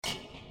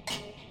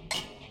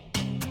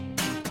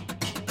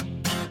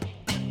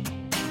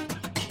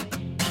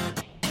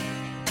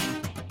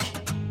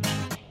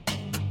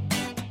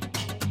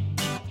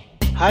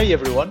Hi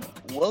everyone,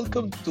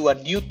 welcome to a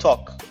new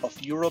talk of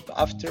Europe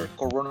after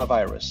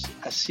coronavirus,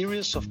 a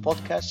series of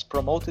podcasts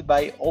promoted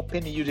by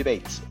Open EU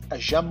Debates, a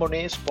Jean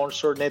Monnet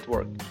sponsored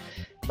network.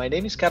 My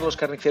name is Carlos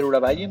Carnicero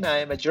Uraballen. I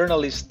am a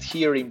journalist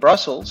here in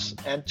Brussels,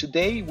 and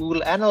today we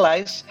will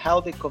analyze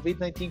how the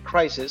COVID-19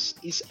 crisis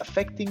is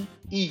affecting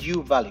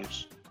EU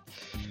values.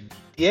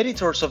 The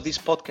editors of this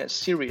podcast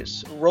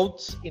series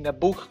wrote in a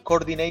book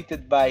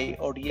coordinated by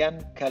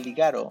Oriane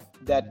Caligaro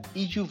that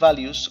EU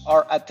values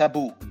are a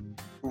taboo,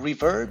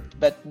 revered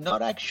but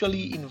not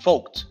actually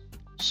invoked.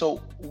 So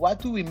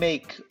what do we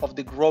make of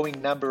the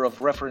growing number of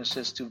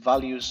references to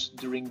values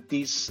during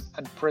these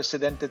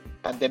unprecedented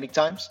pandemic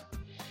times?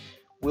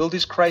 Will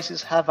this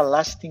crisis have a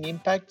lasting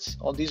impact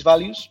on these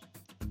values?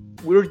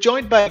 We're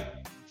joined by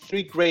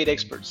three great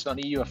experts on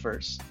EU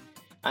affairs.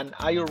 And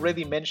I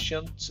already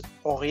mentioned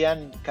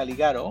Oriane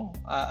Caligaro,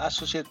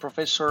 Associate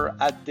Professor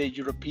at the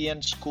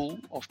European School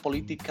of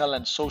Political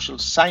and Social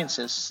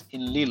Sciences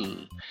in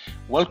Lille.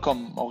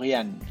 Welcome,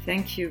 Oriane.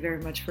 Thank you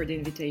very much for the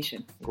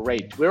invitation.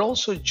 Great. We're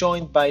also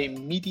joined by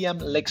Miriam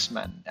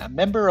Lexman, a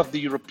member of the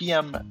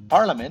European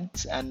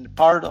Parliament and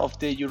part of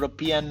the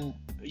European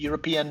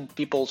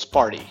People's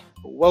Party.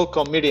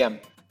 Welcome, Miriam.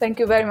 Thank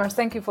you very much.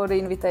 Thank you for the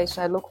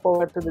invitation. I look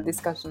forward to the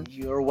discussion.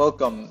 You're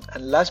welcome.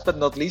 And last but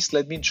not least,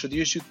 let me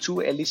introduce you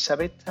to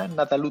Elisabetta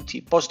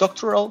Nataluti,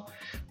 postdoctoral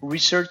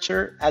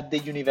researcher at the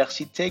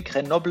Université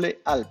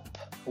Grenoble-Alpes.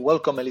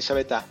 Welcome,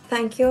 Elisabetta.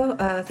 Thank you.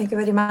 Thank you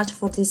very much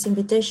for this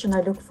invitation.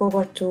 I look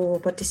forward to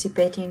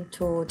participating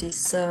to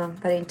this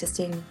very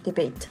interesting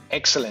debate.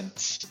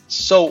 Excellent.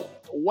 So,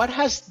 what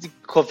has the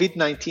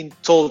COVID-19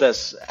 told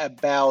us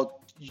about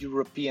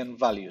European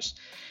values?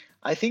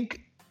 I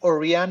think,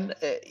 Oriane,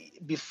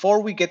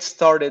 before we get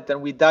started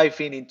and we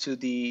dive into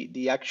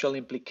the actual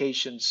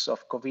implications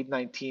of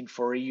COVID-19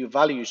 for EU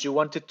values, you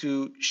wanted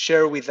to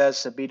share with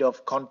us a bit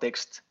of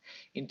context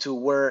into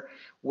where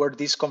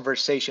this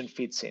conversation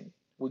fits in.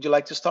 Would you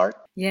like to start?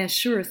 Yeah,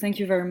 sure. Thank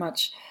you very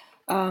much.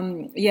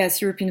 Yes,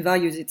 European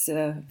values, it's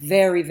a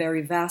very,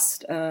 very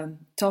vast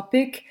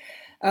topic.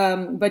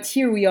 But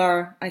here we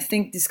are, I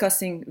think,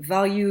 discussing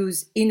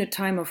values in a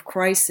time of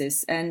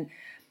crisis. And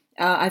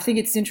I think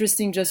it's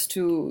interesting just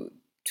to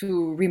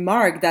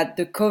remark that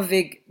the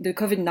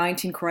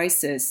COVID-19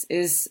 crisis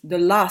is the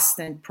last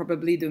and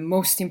probably the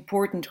most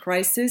important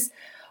crisis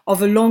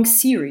of a long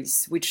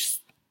series, which,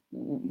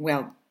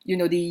 well, you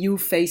know, the EU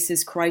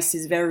faces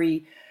crisis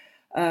very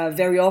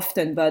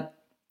often, but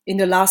in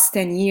the last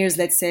 10 years,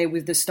 let's say,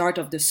 with the start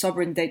of the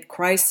sovereign debt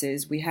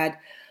crisis, we had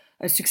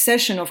a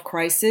succession of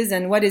crises.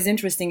 And what is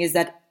interesting is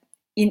that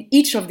in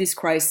each of these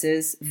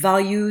crises,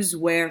 values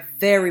were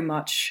very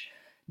much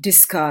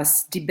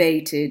discussed,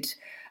 debated.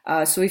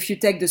 So if you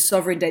take the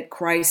sovereign debt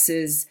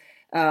crisis,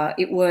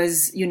 it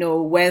was, you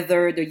know,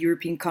 whether the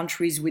European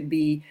countries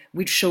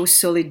would show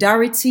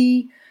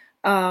solidarity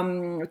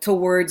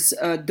towards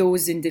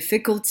those in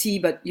difficulty,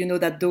 but you know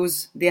that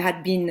they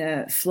had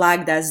been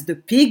flagged as the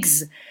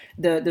pigs,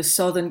 the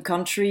southern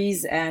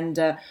countries,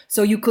 and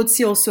so you could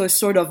see also a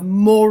sort of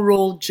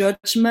moral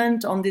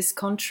judgment on this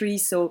country.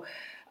 So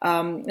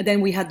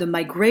then we had the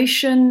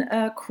migration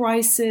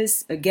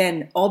crisis,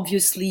 again,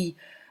 obviously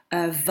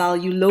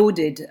value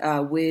loaded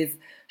with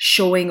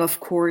showing,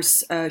 of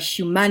course,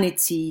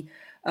 humanity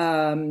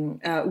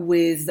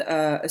with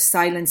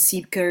asylum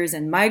seekers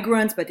and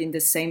migrants, but in the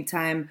same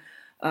time,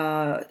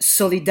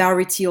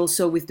 solidarity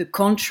also with the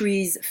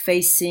countries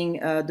facing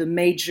the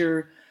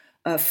major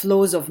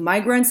flows of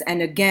migrants.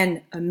 And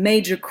again, a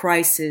major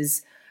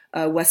crisis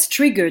was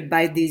triggered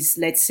by this,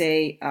 let's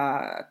say,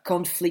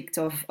 conflict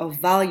of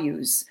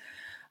values.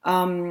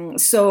 I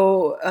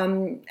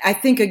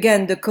think,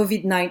 again, the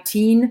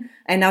COVID-19,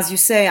 and as you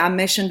say, I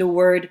mentioned the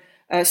word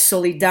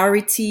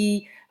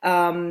solidarity,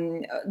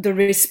 the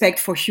respect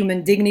for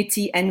human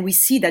dignity, and we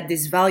see that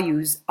these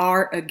values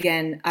are,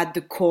 again, at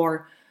the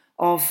core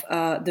of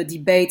the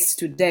debates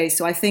today.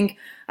 So I think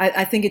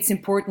it's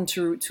important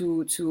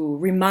to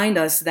remind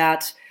us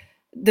that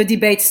the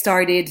debate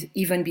started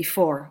even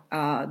before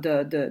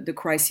the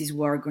crisis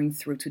we are going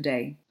through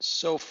today.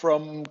 So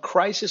from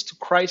crisis to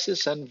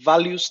crisis, and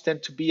values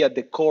tend to be at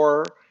the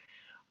core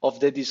of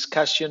the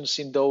discussions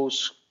in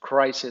those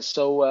crises.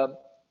 So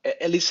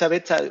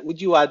Elisabetta, would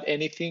you add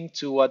anything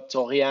to what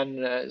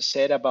Oriane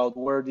said about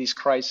where this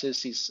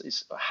crisis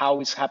is,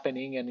 how it's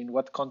happening, and in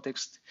what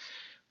context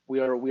we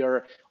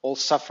are all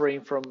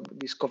suffering from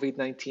this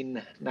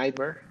COVID-19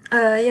 nightmare?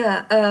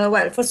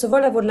 Well, first of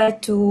all, I would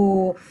like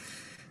to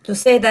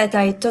say that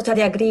I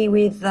totally agree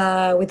with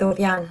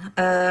Oriane.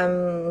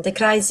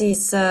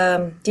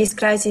 This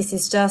crisis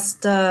is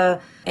just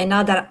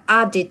another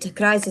added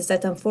crisis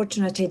that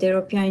unfortunately the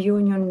European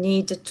Union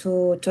need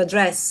to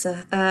address.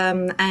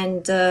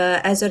 And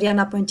as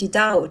Oriana pointed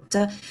out,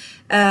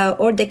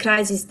 all the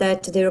crises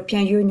that the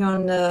European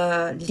Union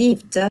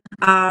lived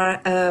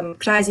are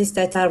crises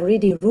that are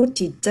really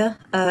rooted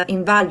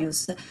in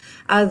values.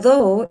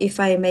 Although, if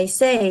I may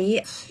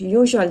say,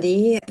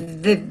 usually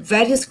the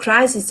various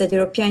crises that the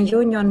European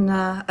Union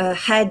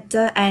had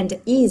and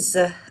is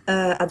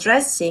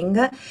addressing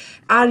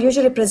are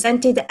usually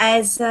presented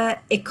as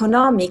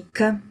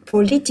economic,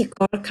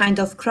 political kind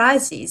of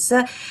crises.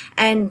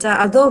 And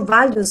although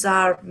values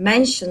are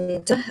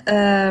mentioned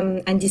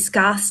and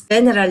discussed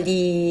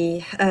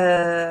generally,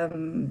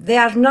 they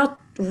are not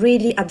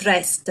really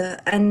addressed.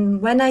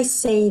 And when I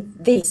say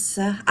this,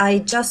 I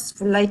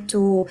just would like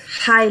to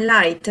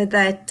highlight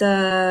that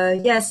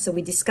yes,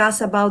 we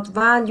discuss about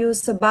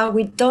values, but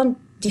we don't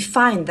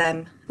define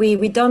them.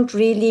 We don't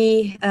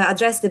really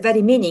address the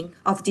very meaning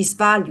of these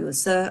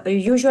values.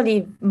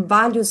 Usually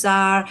values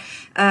are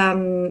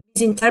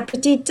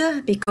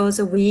misinterpreted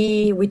because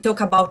we talk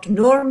about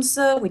norms,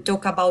 we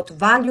talk about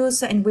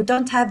values, and we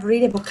don't have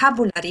really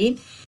vocabulary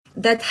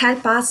that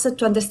help us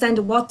to understand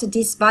what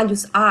these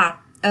values are.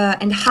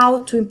 And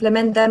how to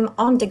implement them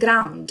on the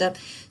ground.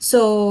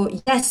 So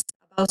yes,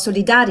 about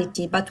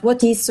solidarity, but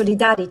what is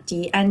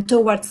solidarity and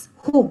towards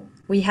who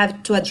we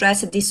have to address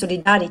this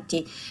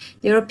solidarity?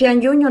 The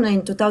European Union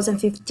in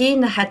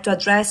 2015 had to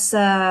address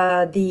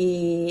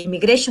the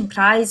immigration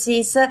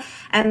crisis,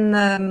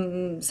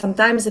 and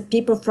sometimes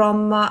people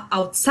from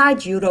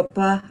outside Europe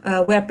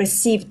were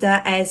perceived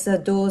as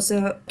those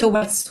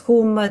towards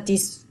whom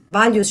this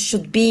values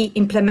should be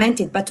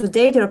implemented, but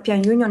today the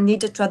European Union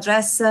needed to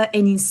address an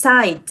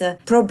inside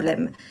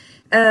problem.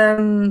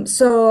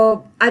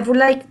 So I would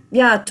like,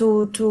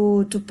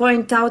 to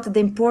point out the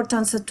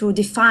importance to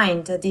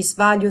define these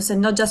values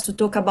and not just to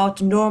talk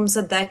about norms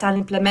that are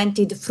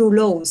implemented through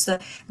laws.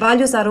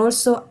 Values are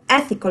also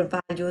ethical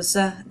values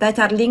that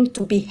are linked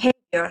to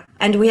behavior.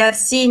 And we have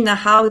seen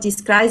how this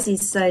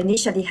crisis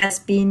initially has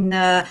been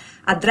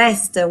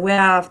addressed,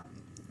 where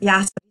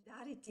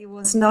solidarity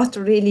was not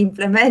really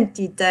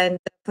implemented. And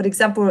for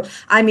example,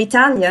 I'm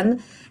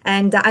Italian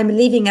and I'm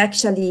living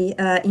actually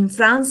in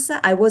France.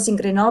 I was in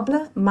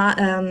Grenoble,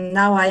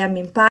 now I am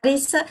in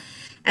Paris.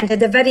 And at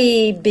the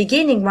very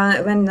beginning,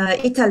 when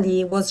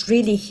Italy was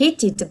really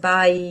hit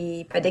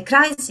by the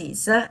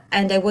crisis,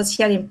 and I was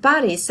here in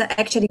Paris,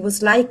 actually it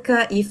was like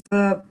if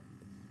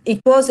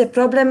it was a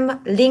problem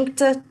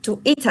linked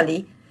to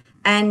Italy.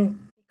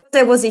 And because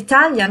I was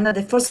Italian,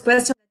 the first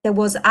question that I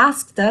was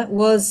asked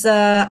was,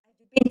 have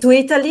you been to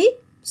Italy?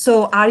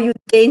 So are you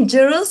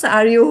dangerous?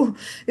 Are you,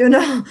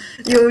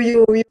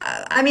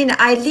 I mean,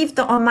 I lived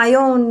on my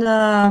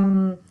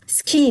own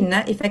skin,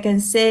 if I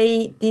can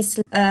say this,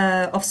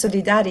 of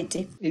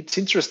solidarity. It's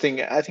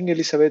interesting. I think,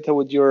 Elisabetta,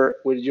 what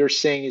you're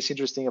saying is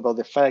interesting about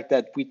the fact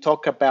that we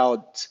talk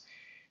about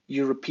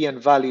European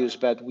values,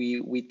 but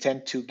we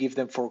tend to give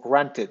them for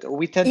granted, or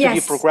we tend to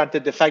give for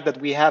granted the fact that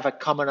we have a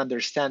common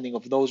understanding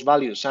of those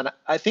values. And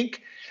I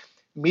think,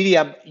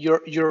 Miriam,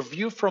 your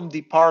view from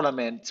the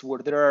parliament, where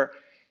there are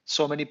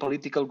so many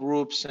political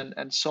groups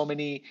and so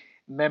many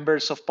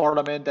members of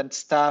parliament and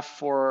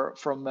staff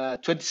from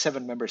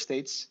 27 member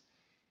states,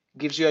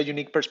 gives you a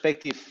unique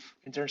perspective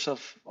in terms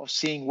of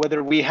seeing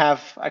whether we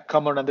have a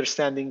common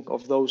understanding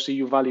of those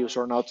EU values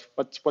or not.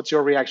 What's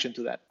your reaction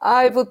to that?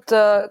 I would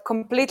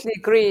completely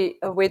agree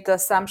with the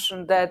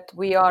assumption that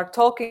we are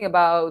talking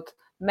about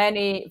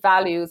many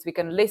values. We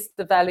can list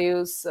the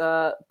values,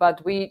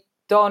 but we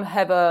don't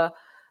have a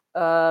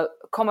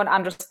common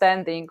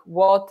understanding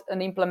what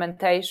an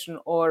implementation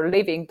or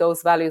living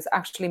those values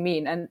actually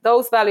mean. And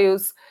those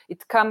values,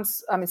 it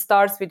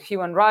starts with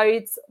human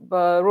rights,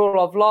 rule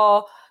of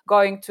law,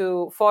 going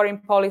to foreign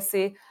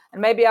policy.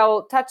 And maybe I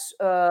will touch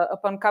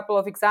upon a couple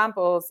of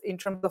examples in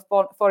terms of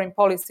foreign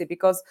policy,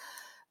 because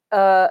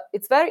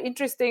it's very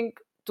interesting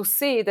to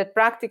see that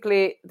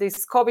practically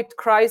this COVID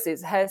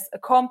crisis has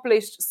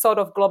accomplished sort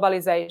of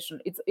globalization.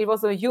 It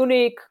was a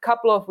unique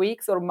couple of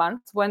weeks or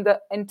months when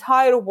the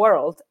entire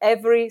world,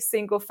 every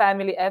single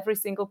family, every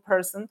single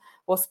person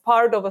was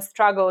part of a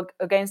struggle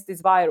against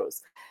this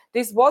virus.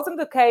 This wasn't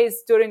the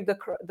case during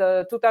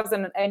the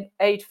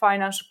 2008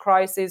 financial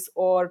crisis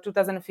or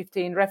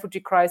 2015 refugee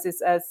crisis,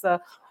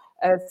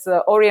 as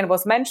Orion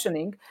was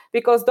mentioning,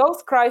 because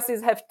those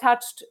crises have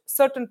touched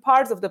certain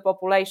parts of the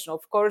population.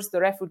 Of course,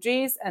 the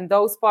refugees and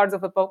those parts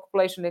of the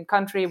population in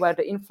country where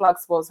the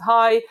influx was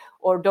high,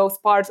 or those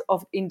parts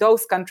in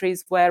those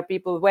countries where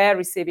people were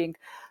receiving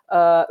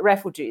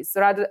refugees.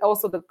 Rather,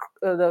 also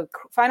the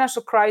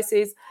financial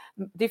crisis,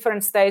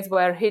 different states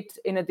were hit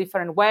in a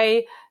different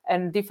way,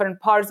 and different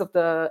parts of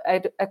the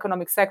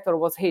economic sector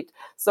was hit.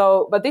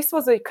 But this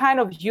was a kind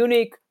of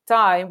unique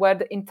time where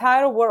the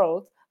entire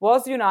world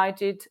was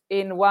united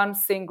in one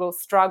single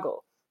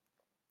struggle.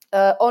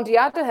 On the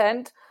other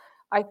hand,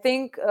 I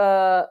think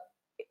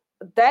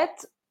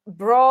that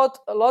brought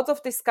a lot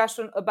of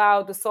discussion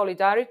about the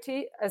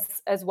solidarity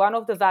as one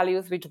of the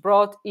values which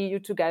brought EU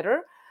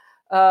together.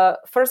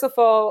 First of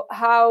all,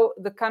 how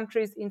the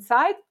countries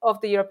inside of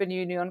the European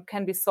Union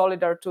can be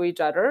solidar to each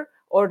other,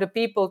 or the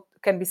people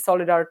can be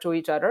solidar to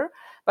each other.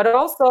 But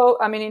also,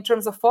 in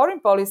terms of foreign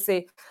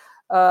policy,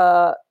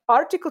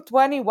 Article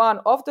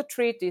 21 of the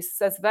treaty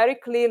says very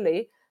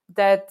clearly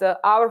that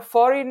our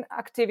foreign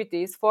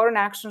activities, foreign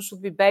actions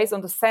should be based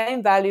on the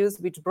same values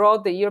which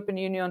brought the European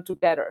Union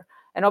together.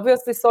 And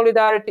obviously,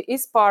 solidarity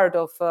is part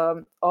of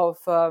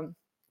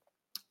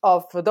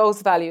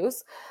those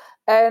values.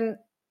 And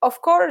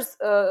of course,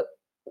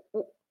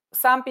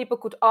 some people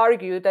could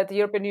argue that the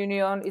European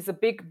Union is a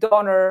big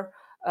donor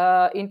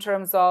in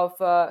terms of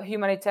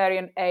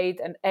humanitarian aid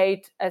and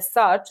aid as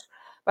such.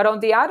 But on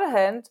the other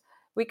hand,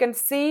 we can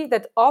see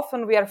that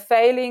often we are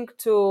failing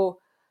to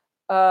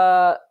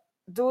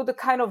do the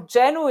kind of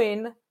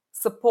genuine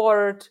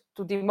support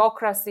to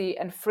democracy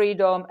and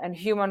freedom and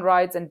human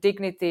rights and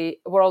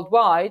dignity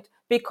worldwide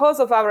because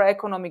of our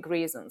economic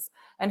reasons.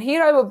 And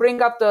here I will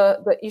bring up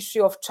the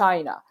issue of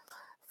China.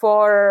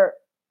 For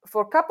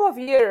a couple of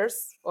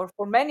years, or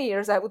for many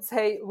years, I would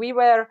say, we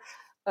were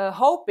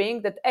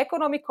hoping that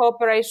economic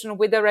cooperation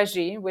with the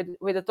regime,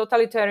 with a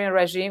totalitarian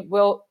regime,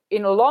 will,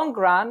 in the long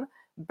run,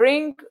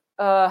 bring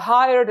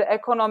higher the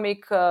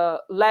economic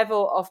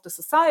level of the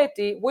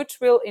society, which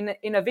will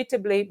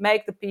inevitably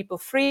make the people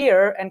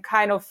freer and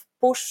kind of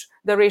push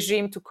the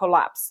regime to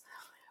collapse.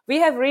 We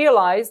have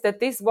realized that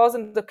this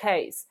wasn't the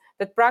case,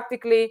 that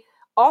practically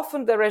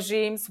often the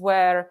regimes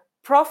were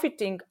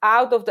profiting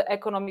out of the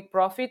economic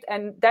profit,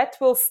 and that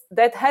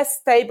has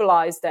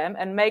stabilized them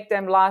and make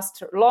them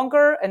last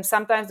longer. And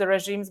sometimes the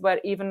regimes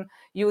were even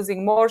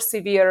using more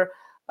severe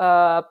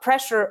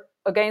pressure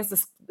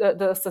against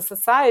the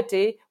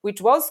society,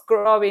 which was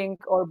growing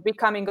or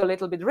becoming a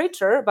little bit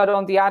richer. But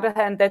on the other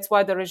hand, that's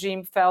why the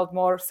regime felt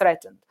more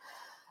threatened.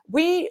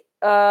 We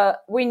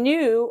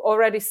knew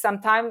already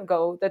some time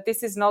ago that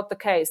this is not the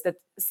case, that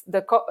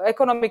the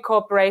economic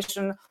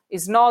cooperation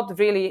is not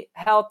really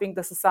helping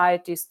the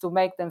societies to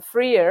make them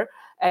freer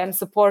and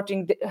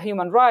supporting the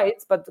human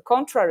rights, but the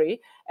contrary.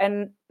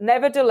 And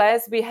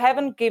nevertheless, we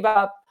haven't given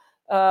up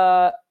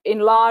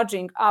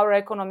enlarging our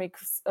economic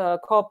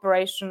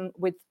cooperation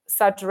with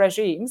such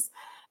regimes.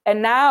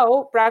 And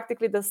now,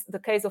 practically, the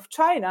case of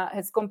China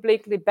has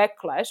completely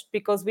backlashed,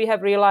 because we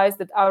have realized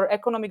that our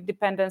economic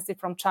dependency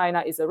from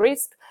China is a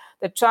risk,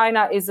 that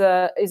China is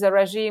a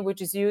regime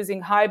which is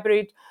using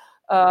hybrid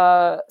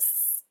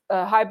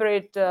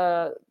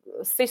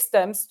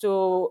systems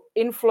to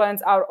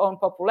influence our own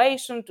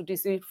population, to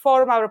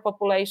disinform our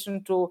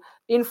population, to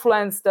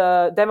influence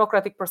the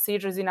democratic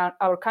procedures in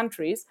our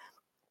countries.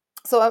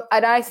 So,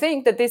 and I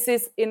think that this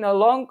is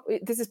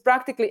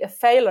practically a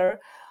failure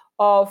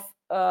of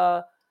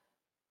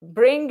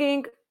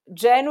bringing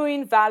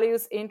genuine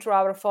values into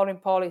our foreign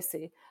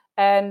policy.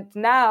 And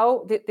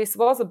now this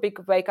was a big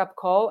wake-up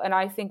call, and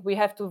I think we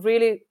have to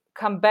really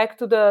come back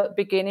to the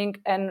beginning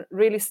and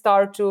really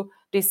start to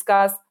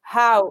discuss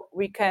how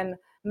we can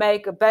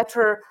make a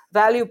better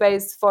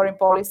value-based foreign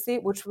policy,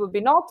 which will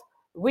be not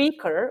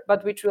weaker,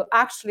 but which will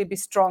actually be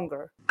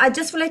stronger. I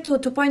just would like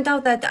to point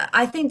out that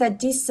I think that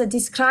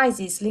this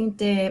crisis linked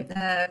to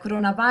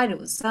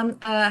coronavirus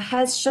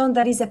has shown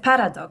there is a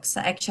paradox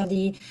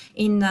actually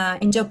in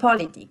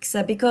geopolitics,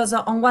 because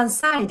on one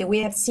side we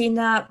have seen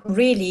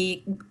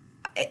really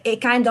a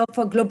kind of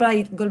a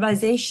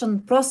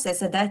globalization process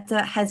that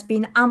has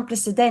been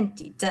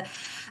unprecedented.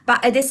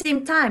 But at the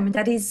same time,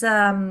 there is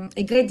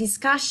a great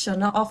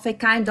discussion of a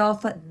kind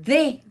of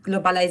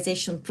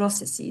de-globalization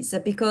processes,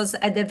 because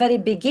at the very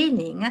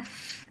beginning,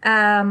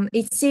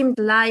 it seemed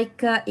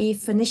like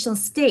if nation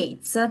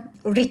states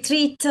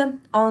retreat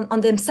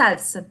on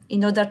themselves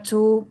in order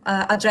to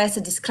address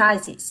this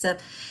crisis.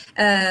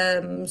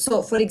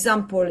 So, for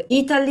example,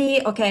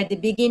 Italy, at the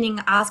beginning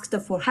asked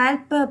for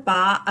help,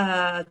 but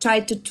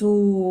tried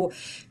to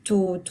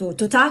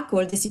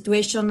tackle the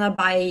situation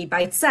by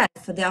itself.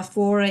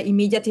 Therefore,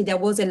 immediately there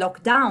was a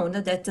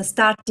lockdown that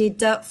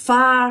started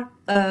far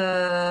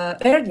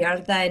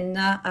earlier than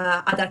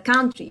other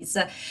countries.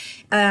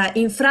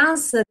 In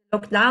France, the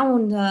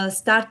lockdown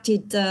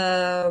started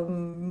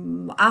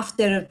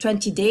after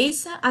 20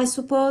 days, I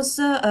suppose,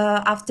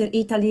 after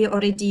Italy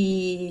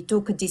already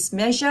took this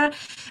measure.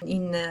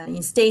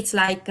 In states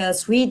like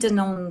Sweden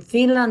or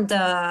Finland,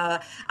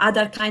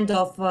 other kind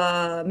of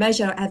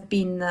measures have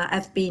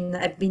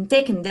been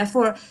taken.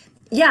 Therefore,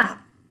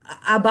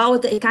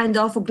 about a kind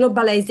of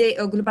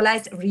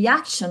globalized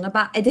reaction,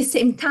 but at the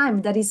same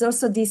time, there is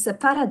also this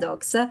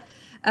paradox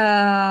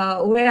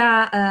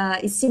where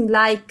it seemed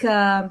like,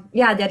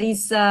 there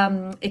is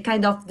a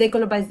kind of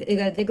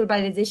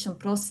deglobalization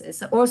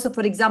process. Also,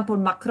 for example,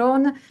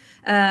 Macron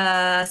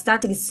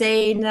started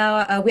saying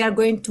we are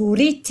going to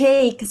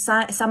retake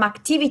some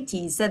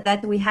activities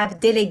that we have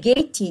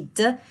delegated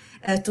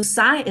to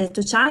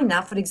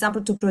China, for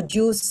example, to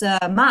produce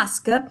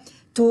masks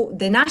to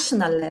the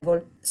national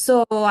level.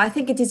 So I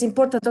think it is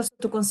important also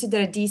to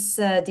consider this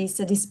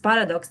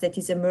paradox that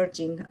is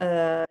emerging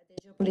at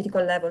the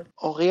geopolitical level.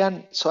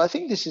 Oriane, so I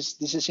think this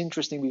is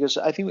interesting, because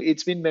I think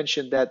it's been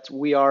mentioned that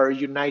we are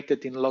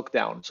united in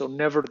lockdown. So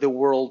never the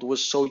world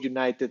was so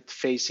united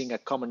facing a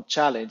common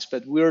challenge,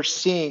 but we're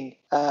seeing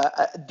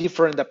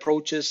different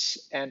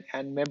approaches and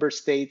member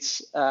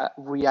states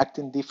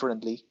reacting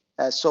differently.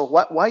 So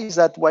why is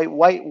that?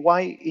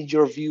 Why, in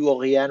your view,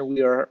 Oriane,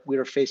 we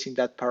are facing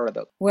that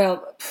paradox?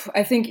 Well,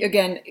 I think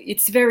again,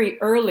 it's very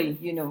early,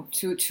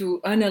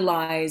 to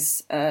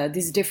analyze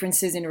these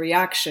differences in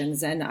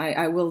reactions, and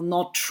I will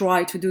not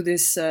try to do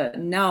this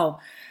now.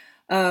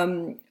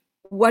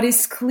 What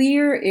is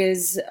clear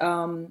is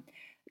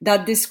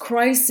that this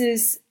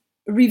crisis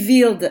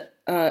revealed,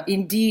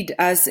 indeed,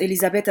 as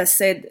Elisabetta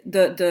said,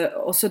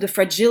 also the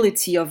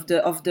fragility of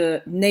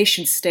the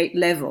nation state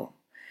level.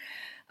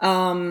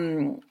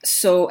 And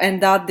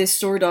that this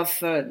sort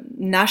of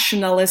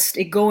nationalist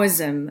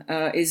egoism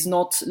is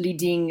not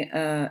leading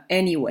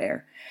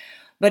anywhere.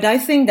 But I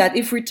think that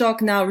if we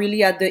talk now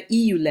really at the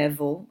EU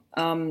level,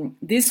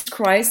 this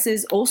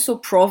crisis also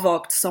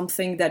provoked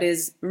something that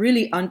is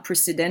really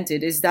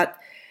unprecedented, is that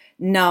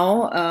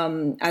now,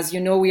 as you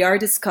know, we are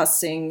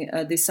discussing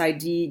this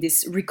idea,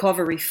 this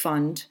recovery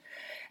fund,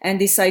 and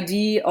this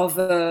idea of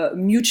a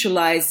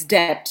mutualized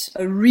debt,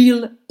 a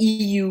real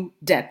EU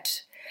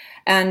debt.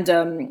 And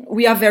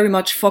we are very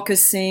much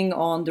focusing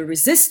on the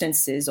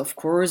resistances, of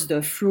course,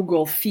 the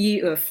frugal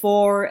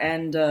four,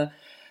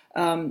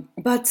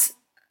 but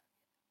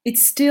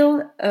it's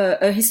still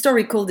a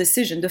historical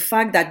decision. The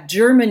fact that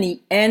Germany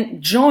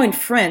joined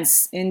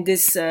France in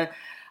this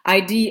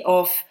idea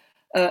of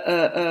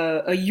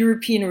a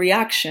European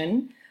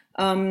reaction,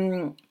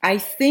 I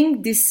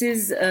think this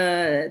is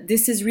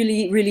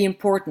really, really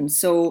important.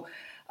 So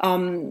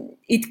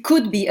it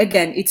could be,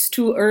 again, it's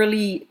too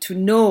early to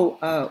know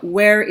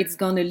where it's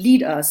going to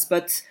lead us.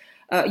 But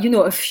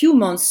a few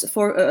months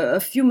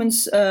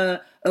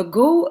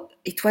ago,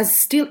 it was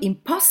still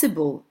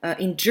impossible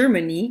in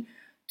Germany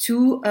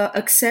to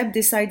accept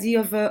this idea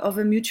of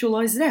a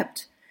mutualized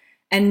debt,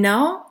 and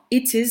now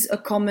it is a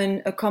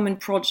common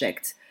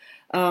project.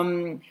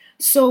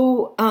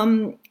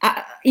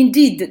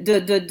 Indeed,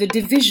 the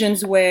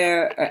divisions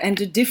and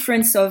the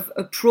difference of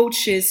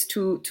approaches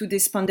to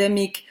this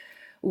pandemic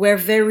were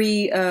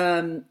very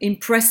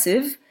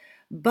impressive,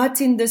 but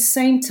in the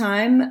same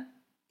time,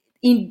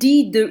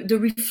 indeed, the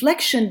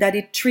reflection that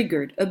it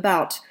triggered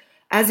about,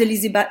 as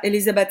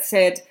Elisabeth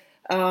said,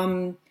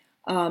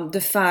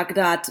 the fact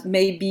that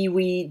maybe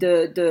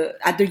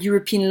at the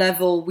European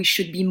level we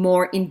should be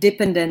more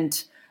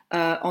independent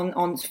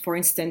on, for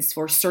instance,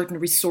 for certain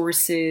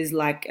resources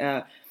like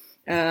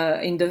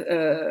in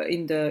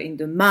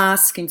the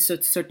mask, in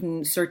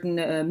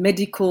certain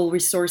medical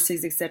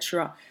resources,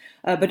 etc.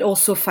 But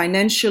also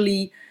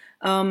financially.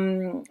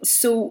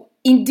 So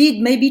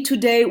indeed, maybe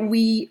today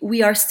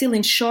we are still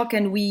in shock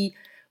and we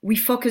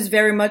focus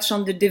very much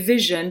on the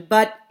division,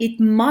 but it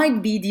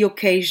might be the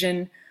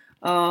occasion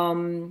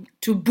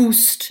to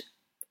boost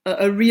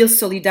a real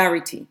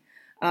solidarity.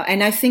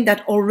 And I think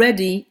that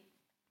already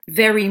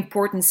very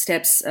important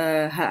steps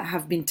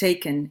have been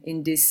taken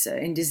in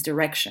this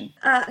direction.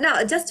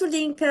 No, just to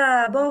link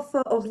both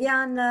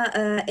Oriane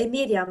and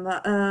Miriam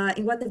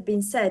in what has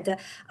been said,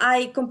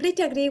 I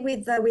completely agree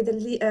with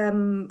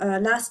the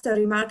last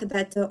remark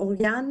that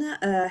Oriane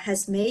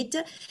has made,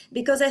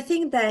 because I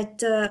think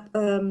that,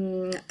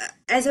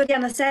 as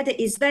Oriane said,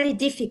 it's very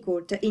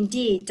difficult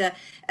indeed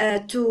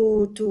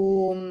to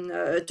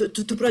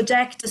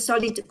project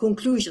solid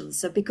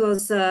conclusions,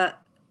 because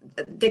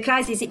the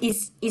crisis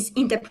is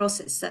in the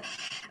process.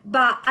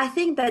 But I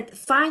think that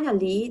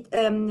finally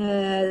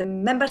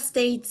member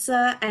states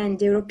and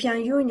the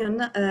European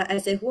Union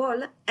as a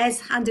whole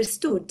has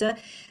understood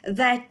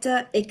that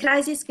a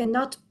crisis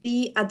cannot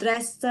be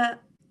addressed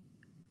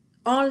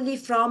only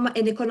from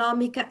an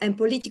economic and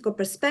political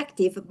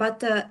perspective,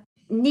 but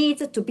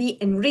needs to be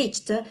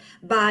enriched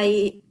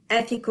by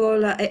an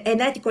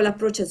ethical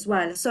approach as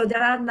well. So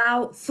there are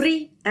now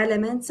three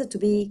elements to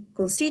be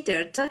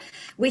considered,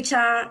 which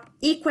are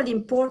equally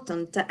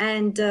important,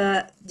 and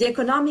the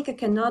economic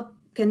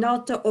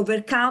cannot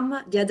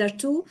overcome the other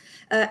two,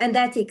 and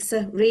ethics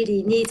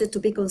really needs to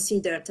be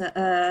considered,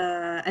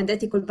 and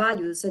ethical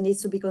values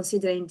needs to be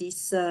considered in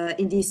this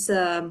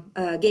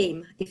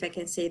game, if I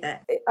can say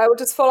that. I would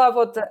just follow up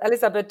what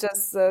Elisabeth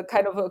just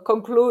kind of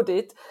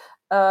concluded,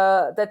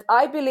 that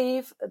I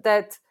believe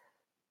that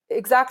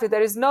exactly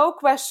there is no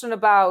question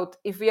about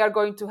if we are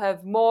going to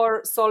have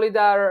more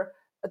solidar.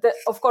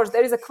 Of course,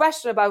 there is a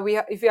question about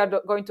if we are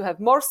going to have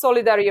more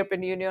solidar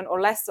European Union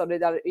or less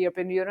solidar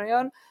European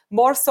Union,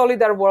 more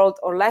solidar world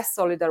or less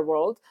solidar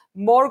world,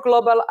 more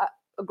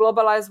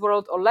globalized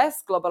world or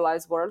less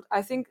globalized world.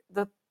 I think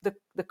the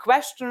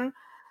question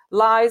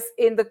lies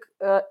in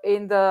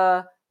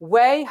the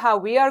way how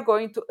we are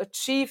going to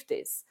achieve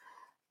this,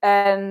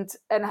 and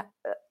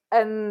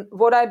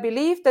what I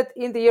believe that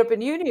in the European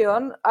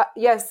Union,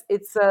 yes,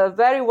 it's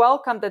very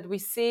welcome that we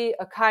see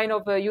a kind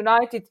of a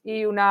united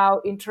EU now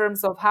in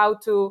terms of how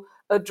to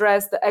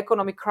address the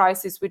economic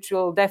crisis, which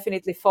will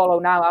definitely follow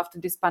now after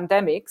these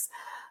pandemics.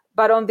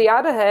 But on the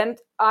other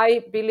hand,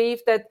 I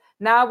believe that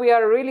now we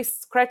are really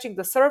scratching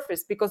the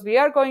surface, because we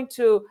are going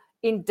to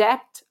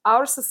indebt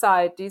our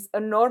societies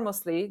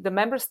enormously, the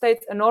member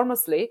states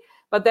enormously,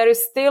 but there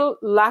is still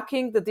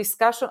lacking the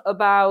discussion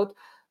about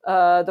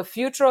the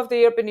future of the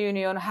European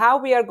Union, how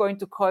we are going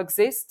to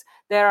coexist.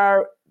 There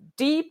are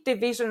deep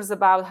divisions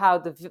about how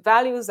the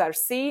values are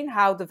seen,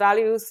 how the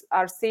values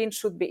are seen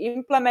should be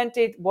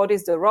implemented, what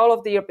is the role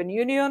of the European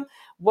Union,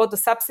 what the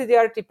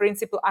subsidiarity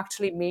principle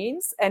actually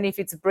means, and if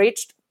it's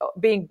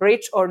being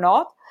breached or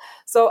not.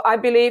 So I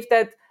believe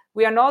that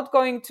we are not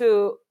going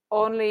to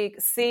only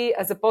see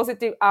as a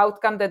positive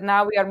outcome that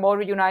now we are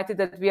more united,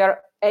 that we are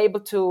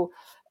able to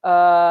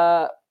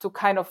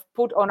kind of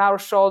put on our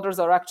shoulders,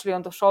 or actually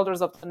on the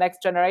shoulders of the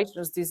next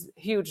generations, this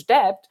huge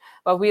debt.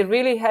 But we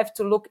really have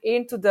to look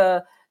into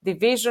the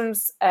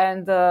divisions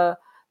and the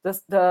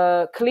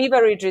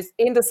cleavages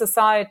in the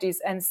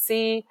societies and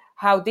see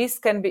how this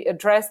can be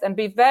addressed, and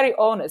be very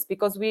honest,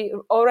 because we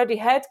already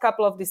had a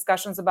couple of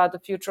discussions about the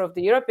future of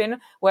the European,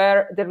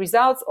 where the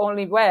results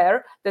only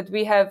were that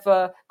we have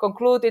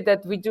concluded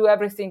that we do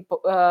everything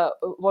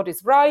what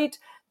is right,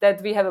 that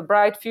we have a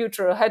bright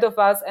future ahead of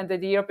us, and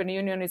that the European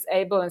Union is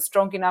able and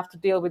strong enough to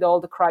deal with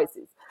all the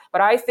crises. But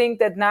I think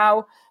that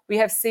now we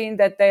have seen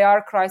that there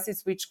are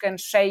crises which can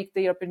shake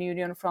the European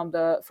Union from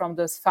the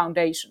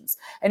foundations.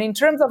 And in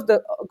terms of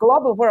the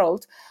global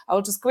world,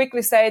 I'll just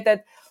quickly say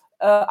that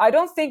I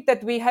don't think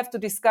that we have to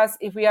discuss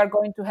if we are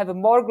going to have a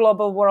more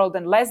global world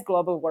and less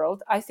global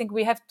world. I think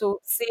we have to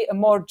see a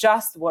more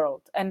just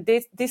world. And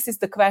this is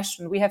the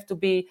question. We have to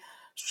be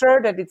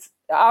sure that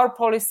our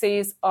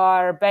policies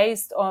are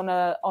based on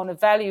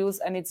values,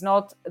 and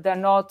they're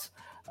not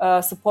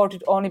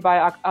supported only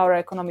by our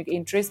economic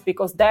interests,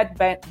 because that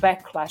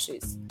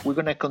backclashes. We're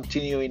gonna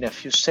continue in a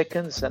few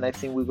seconds, and I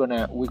think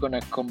we're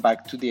gonna come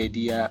back to the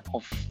idea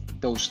of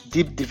those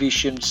deep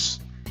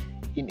divisions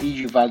in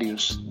EU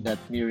values that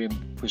Miriam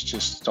was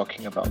just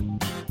talking about.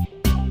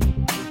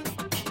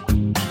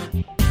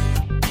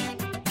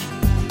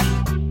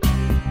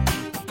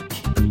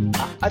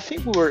 I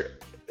think we were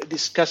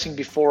discussing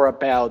before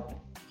about,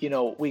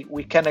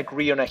 we can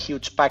agree on a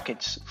huge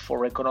package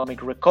for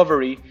economic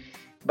recovery,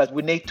 but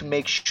we need to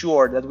make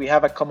sure that we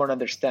have a common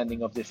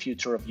understanding of the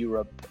future of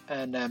Europe.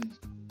 And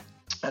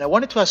I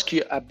wanted to ask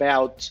you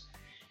about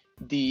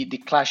the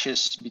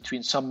clashes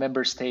between some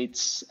member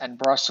states and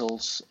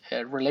Brussels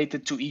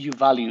related to EU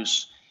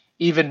values,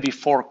 even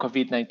before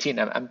COVID-19.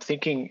 I'm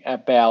thinking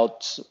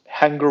about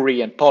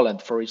Hungary and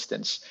Poland, for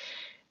instance.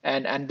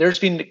 And there's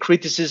been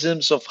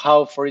criticisms of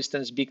how, for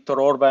instance, Viktor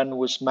Orban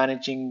was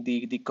managing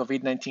the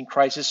COVID-19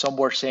 crisis. Some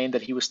were saying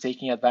that he was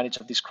taking advantage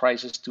of this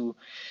crisis to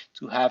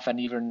have an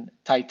even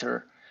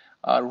tighter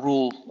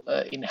rule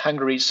in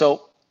Hungary.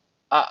 So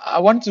I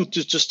wanted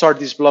to start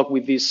this blog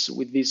with this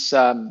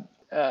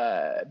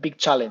big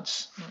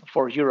challenge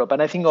for Europe.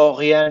 And I think,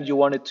 Oriane, you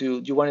wanted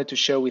to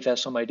share with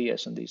us some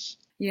ideas on this.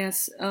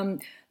 Yes.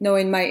 No,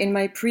 in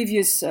my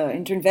previous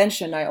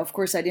intervention, I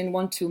didn't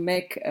want to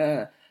make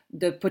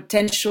the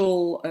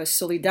potential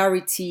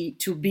solidarity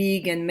too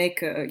big and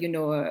make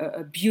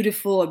a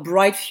beautiful, a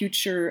bright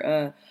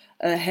future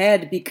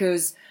ahead,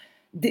 because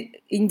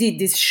indeed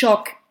this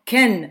shock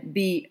can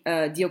be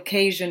the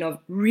occasion of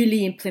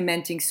really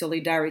implementing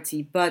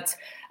solidarity. But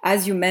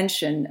as you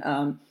mentioned,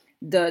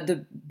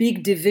 the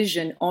big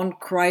division on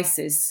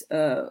crisis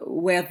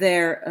were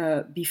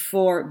there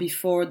before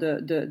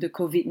the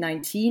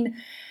COVID-19.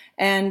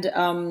 And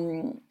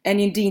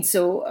indeed,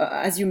 so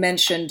as you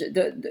mentioned,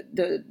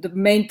 the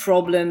main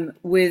problem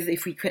with,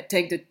 if we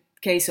take the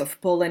case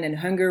of Poland and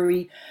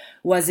Hungary,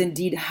 was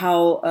indeed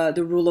how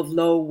the rule of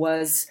law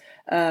was,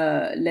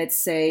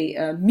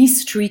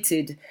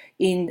 mistreated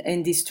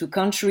in these two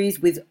countries,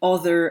 with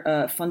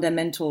other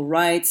fundamental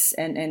rights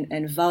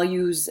and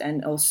values,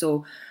 and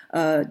also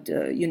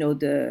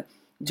the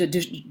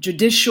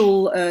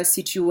judicial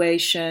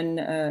situation,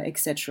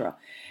 etc.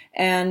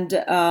 And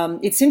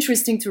it's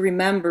interesting to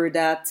remember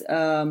that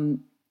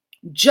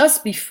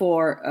just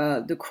before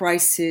the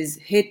crisis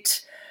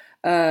hit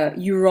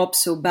Europe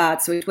so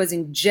bad, so it was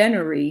in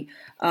January,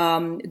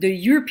 the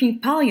European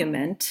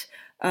Parliament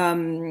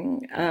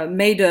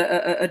made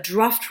a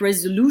draft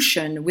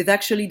resolution with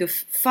actually the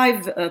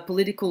five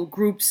political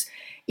groups,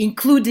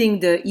 including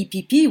the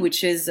EPP,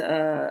 which is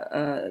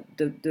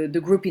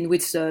the group in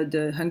which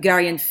the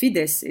Hungarian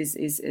Fidesz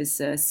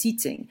is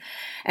seating.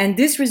 And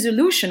this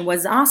resolution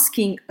was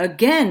asking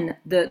again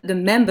the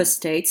member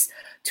states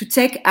to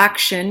take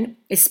action,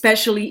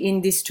 especially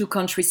in these two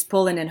countries,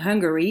 Poland and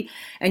Hungary,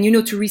 and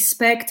to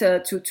respect,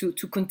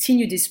 to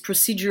continue this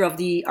procedure of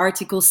the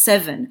Article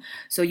 7.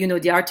 So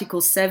the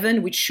Article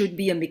 7, which should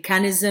be a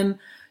mechanism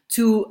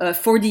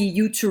for the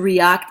EU to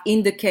react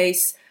in the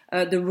case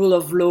the rule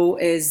of law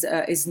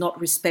is not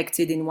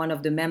respected in one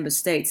of the member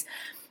states.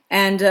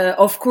 And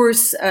of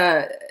course,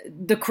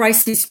 the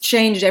crisis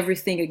changed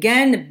everything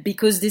again,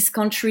 because these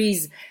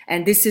countries,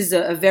 and this is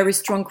a very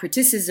strong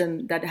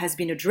criticism that has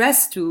been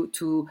addressed to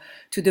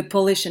the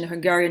Polish and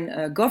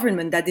Hungarian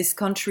government, that these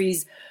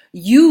countries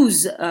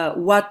use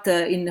what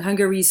in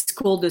Hungary is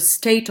called a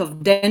state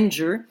of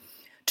danger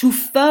to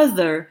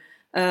further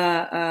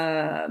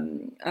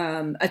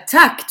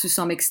attack to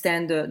some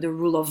extent the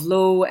rule of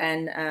law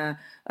and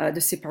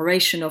the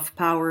separation of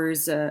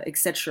powers,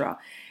 etc.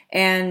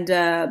 And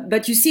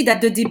but you see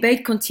that the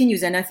debate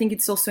continues, and I think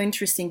it's also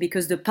interesting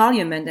because the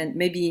parliament, and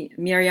maybe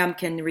Miriam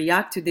can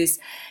react to this,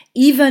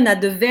 even at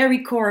the very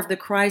core of the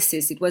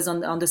crisis, it was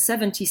on the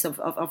 17th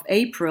of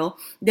April,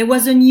 there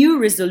was a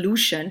new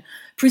resolution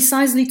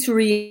precisely to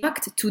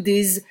react to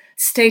this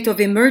state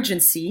of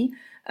emergency,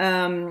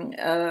 allowing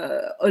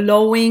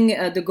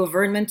the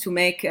government to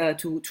make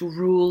to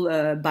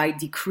rule by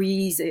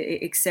decrees,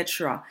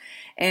 etc.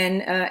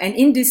 And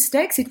in this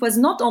text, it was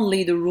not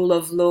only the rule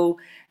of law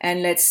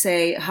and, let's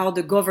say, how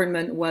the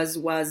government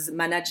was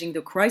managing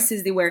the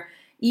crisis. They were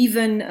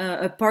even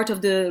a part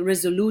of the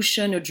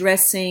resolution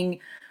addressing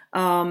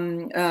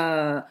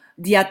the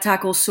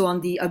attack also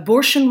on the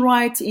abortion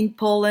right in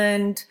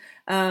Poland,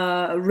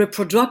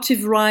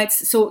 reproductive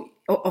rights. So,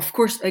 of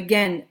course,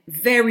 again,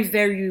 very,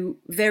 very,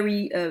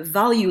 very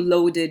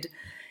value-loaded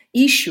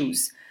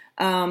issues.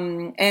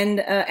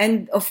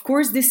 And of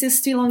course, this is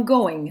still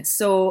ongoing.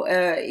 So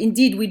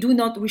indeed, we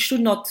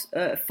should not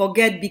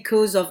forget,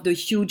 because of the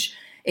huge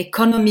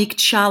economic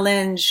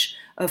challenge,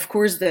 of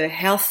course, the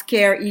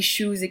healthcare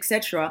issues,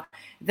 etc.,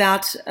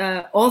 that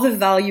other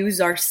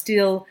values are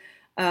still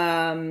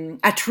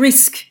at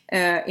risk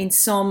in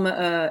some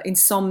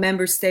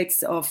member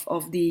states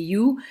of the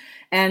EU.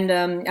 And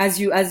as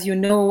you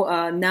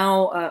know,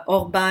 now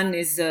Orban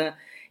is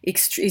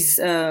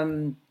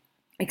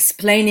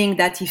explaining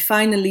that he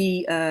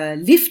finally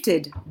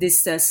lifted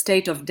this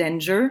state of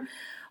danger.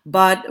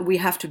 But we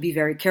have to be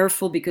very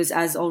careful because,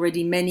 as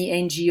already many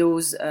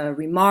NGOs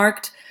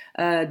remarked,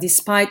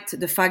 despite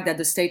the fact that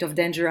the state of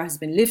danger has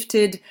been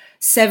lifted,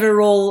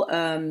 several,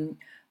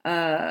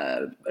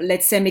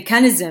 let's say,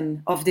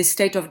 mechanisms of this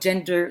state of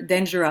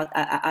danger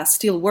are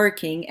still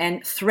working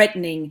and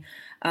threatening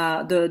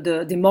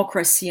the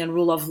democracy and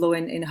rule of law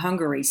in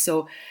Hungary.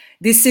 So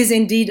this is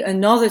indeed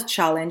another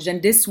challenge,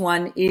 and this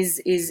one is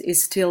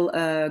still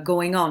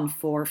going on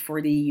for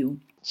the EU.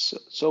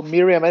 So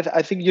Miriam,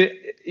 I think you,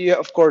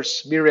 of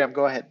course, Miriam,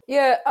 go ahead.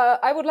 Yeah,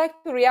 I would like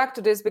to react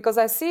to this because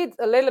I see it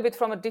a little bit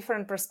from a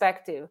different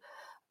perspective.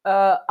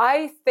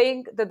 I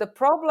think that the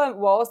problem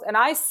was, and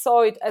I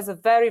saw it as a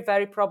very,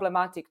 very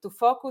problematic, to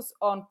focus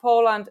on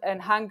Poland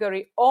and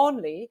Hungary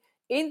only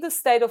in the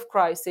state of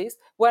crisis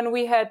when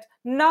we had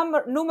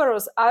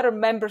numerous other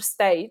member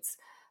states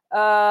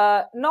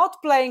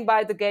not playing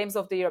by the games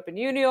of the European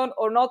Union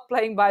or not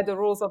playing by the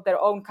rules of their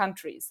own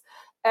countries.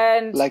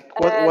 And like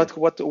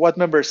what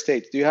member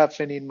state do you have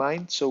any in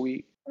mind?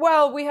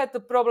 Well, we had the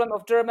problem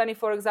of Germany,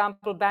 for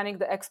example, banning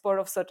the export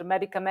of certain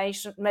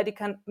medications.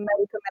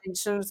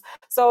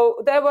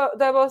 So there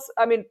was,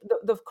 I mean,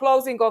 the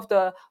closing of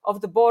the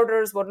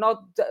borders were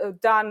not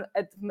done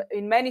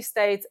in many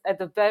states at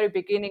the very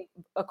beginning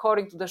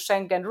according to the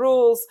Schengen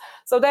rules.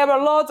 So there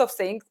were lots of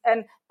things,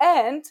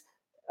 and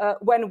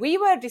when we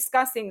were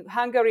discussing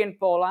Hungary and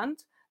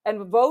Poland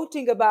and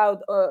voting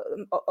about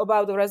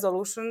the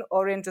resolution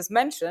Orion just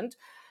mentioned,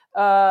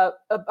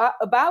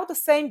 about the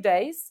same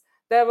days,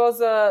 there was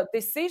a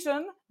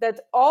decision that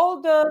all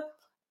the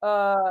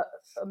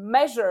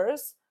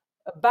measures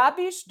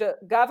Babiš, the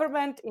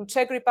government in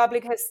Czech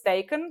Republic, has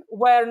taken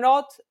were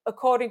not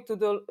according to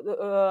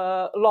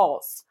the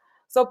laws.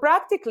 So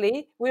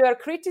practically, we are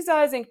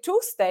criticizing two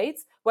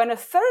states when a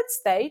third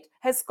state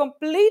has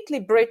completely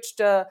breached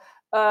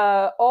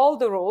all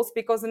the rules,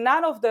 because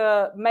none of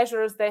the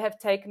measures they have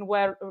taken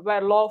were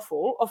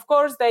lawful. Of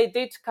course, they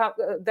did.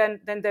 Then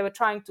they were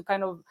trying to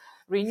kind of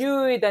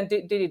renew it and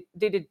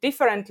did it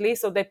differently,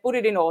 so they put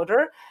it in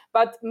order.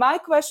 But my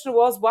question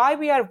was why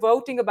we are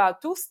voting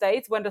about two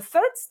states when the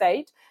third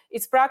state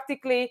is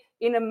practically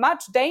in a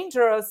much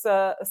dangerous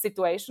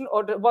situation,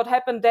 or what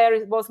happened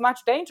there was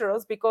much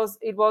dangerous because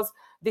it was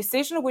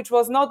decision which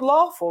was not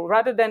lawful.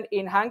 Rather than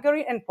in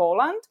Hungary and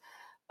Poland,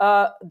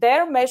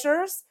 their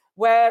measures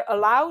were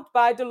allowed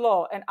by the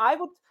law. And I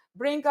would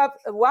bring up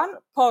one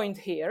point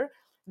here,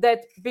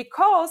 that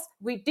because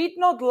we did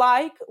not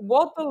like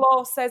what the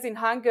law says in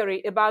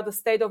Hungary about the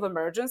state of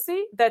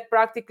emergency, that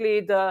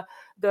practically the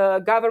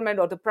government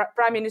or the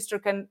prime minister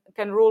can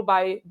rule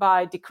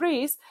by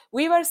decrees,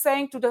 we were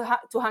saying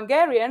to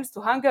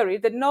Hungary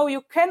that no,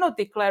 you cannot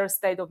declare a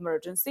state of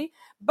emergency.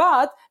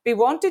 But we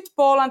wanted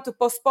Poland to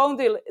postpone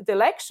the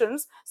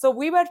elections, so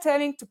we were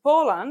telling to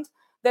Poland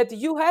that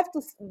you have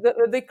to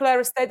declare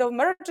a state of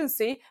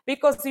emergency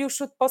because you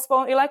should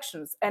postpone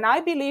elections. And I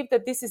believe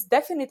that this is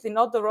definitely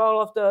not the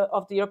role of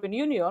the European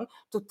Union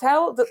to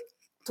tell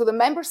to the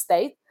member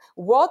state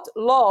what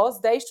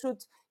laws they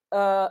should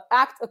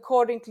act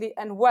accordingly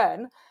and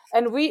when.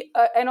 And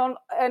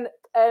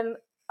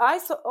I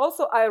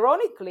also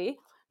ironically,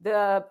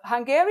 the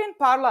Hungarian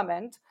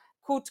parliament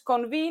could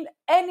convene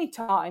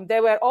anytime.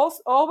 They were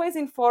also always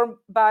informed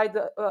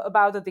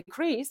about the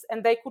decrees,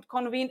 and they could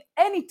convene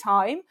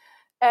anytime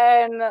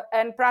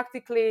and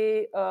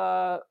practically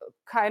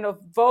kind of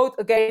vote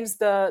against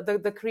the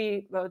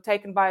decree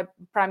taken by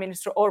Prime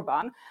Minister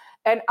Orban.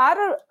 And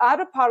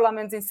other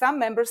parliaments in some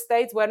member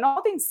states were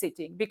not in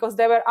sitting because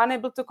they were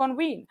unable to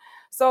convene.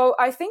 So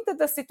I think that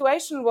the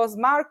situation was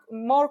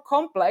more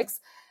complex,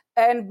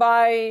 and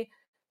by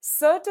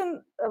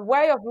certain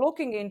way of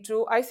looking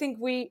into, I think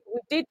we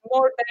did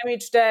more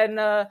damage than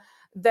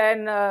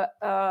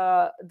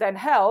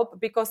help,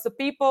 because the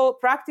people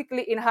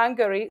practically in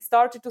Hungary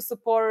started to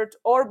support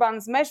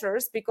Orban's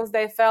measures because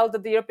they felt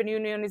that the European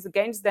Union is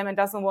against them and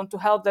doesn't want to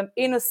help them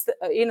in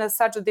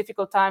such a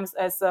difficult times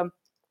as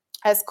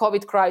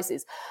COVID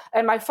crisis.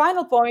 And my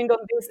final point on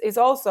this is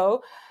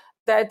also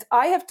that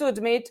I have to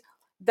admit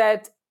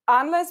that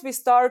unless we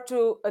start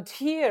to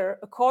adhere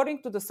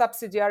according to the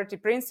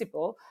subsidiarity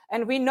principle,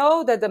 and we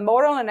know that the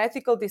moral and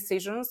ethical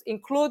decisions,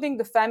 including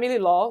the family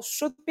law,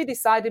 should be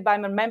decided by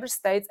member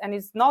states and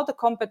is not the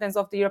competence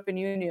of the European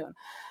Union.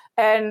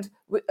 And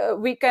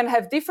we can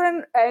have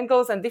different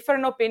angles and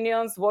different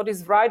opinions, what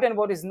is right and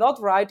what is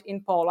not right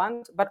in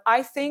Poland. But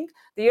I think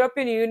the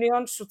European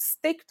Union should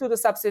stick to the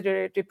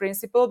subsidiarity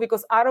principle,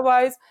 because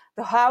otherwise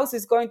the house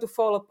is going to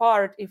fall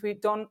apart if we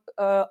don't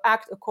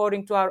act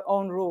according to our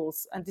own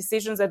rules and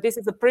decisions. That this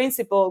is a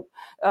principle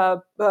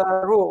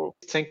rule.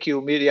 Thank you,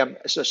 Miriam.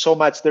 So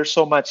much. There's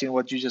so much in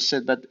what you just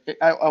said. But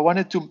I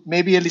wanted to,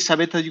 maybe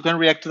Elisabetta, you can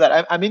react to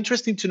that. I'm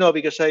interested to know,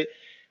 because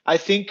I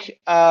think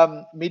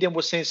Miriam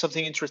was saying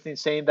something interesting,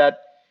 saying that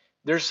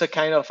there's a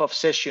kind of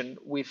obsession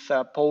with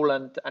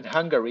Poland and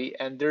Hungary,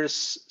 and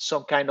there's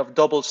some kind of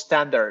double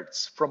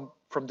standards from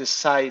the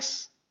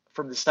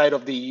side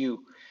of the EU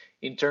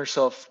in terms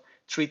of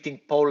treating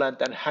Poland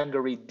and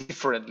Hungary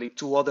differently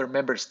to other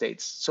member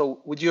states.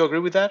 So would you agree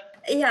with that?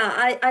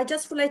 Yeah, I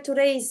just would like to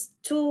raise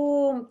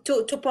two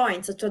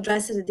points to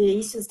address the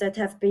issues that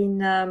have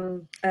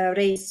been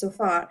raised so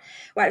far.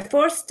 Well,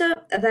 first,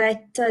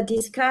 that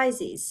this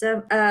crisis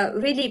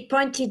really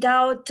pointed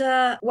out,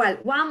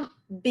 one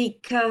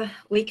big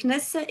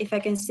weakness, if I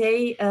can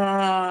say,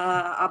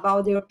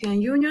 about the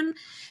European Union,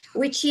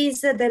 which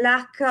is the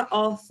lack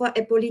of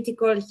a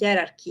political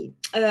hierarchy.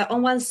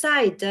 On one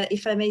side,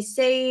 if I may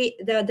say,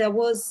 there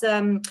was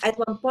at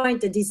one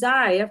point a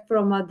desire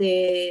from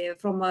the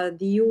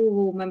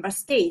EU member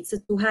states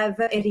to have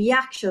a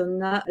reaction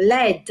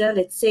led,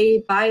 let's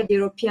say, by the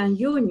European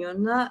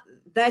Union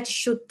that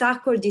should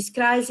tackle this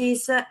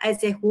crisis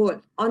as a whole.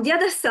 On the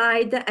other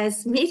side,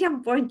 as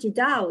Miriam pointed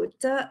out,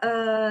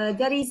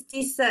 there is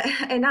this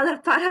another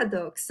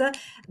paradox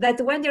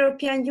that when the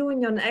European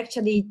Union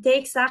actually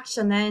takes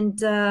action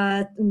and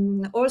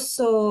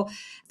also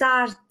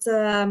start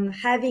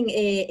having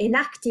an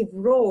active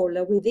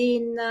role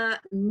within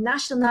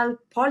national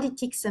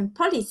politics and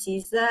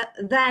policies,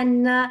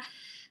 then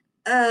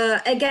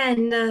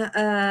again,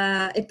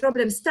 a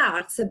problem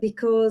starts,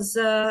 because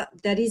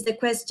there is the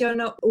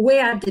question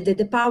where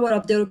the power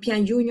of the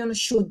European Union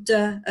should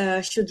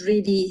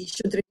really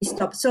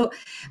stop. So,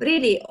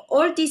 really,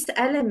 all these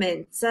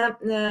elements,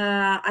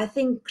 I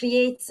think,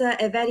 creates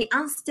a very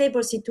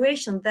unstable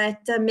situation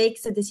that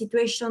makes the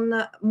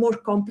situation more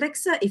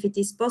complex, if it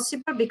is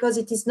possible, because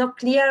it is not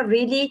clear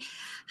really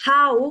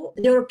how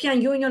the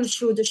European Union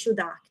should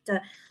act.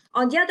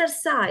 On the other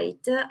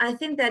side, I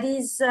think there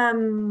is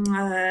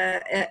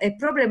a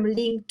problem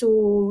linked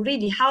to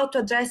really how to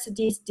address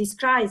this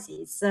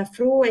crisis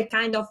through a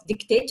kind of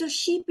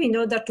dictatorship in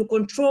order to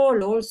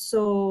control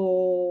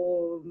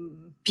also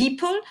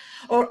people,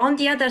 or on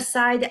the other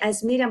side,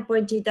 as Miriam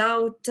pointed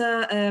out,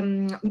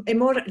 a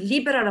more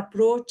liberal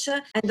approach.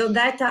 And on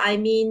that, I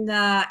mean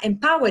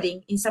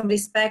empowering, in some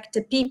respect,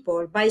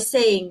 people by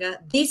saying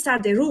these are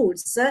the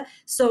rules.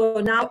 So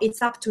now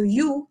it's up to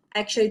you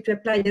actually to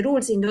apply the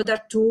rules in order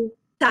to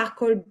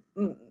tackle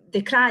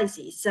the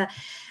crisis.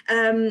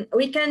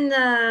 We can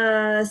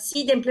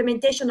see the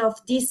implementation of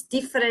these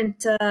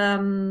different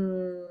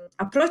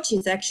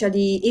approaches,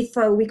 actually, if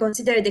we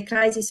consider the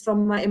crisis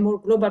from a more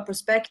global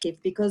perspective,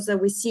 because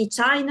we see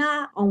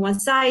China on one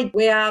side,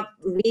 where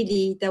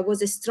really there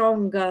was a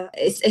strong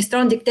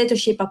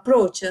dictatorship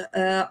approach.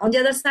 On the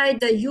other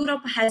side,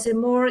 Europe has a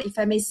more, if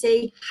I may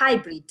say,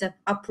 hybrid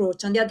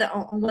approach. On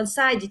one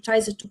side, it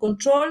tries to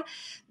control,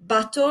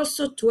 but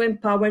also to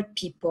empower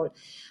people.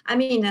 I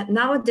mean,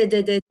 now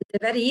the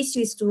very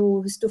issue is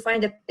to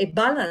find a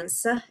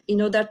balance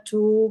in order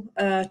to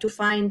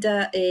find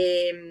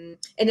an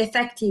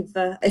effective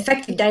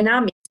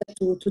dynamic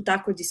to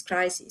tackle this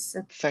crisis.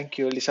 Thank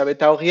you,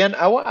 Elisabetta. Aurélien,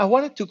 I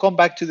wanted to come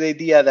back to the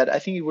idea that I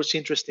think it was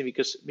interesting,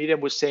 because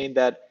Miriam was saying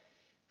that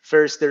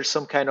first, there's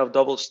some kind of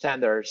double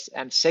standards,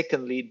 and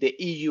secondly, the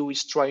EU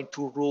is trying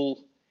to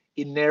rule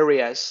in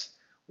areas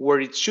where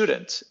it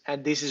shouldn't,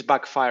 and this is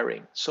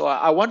backfiring. So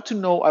I want to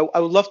know, I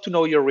would love to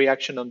know your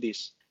reaction on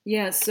this.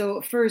 Yeah,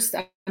 so first,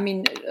 I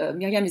mean,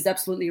 Miriam is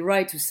absolutely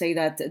right to say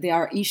that there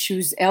are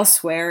issues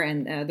elsewhere,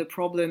 and the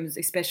problems,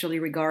 especially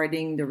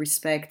regarding the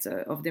respect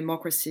of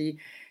democracy,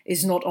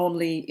 is not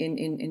only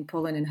in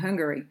Poland and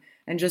Hungary.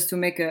 And just to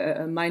make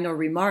a minor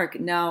remark,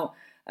 now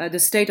the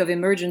state of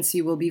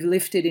emergency will be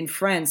lifted in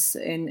France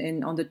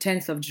on the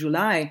 10th of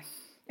July.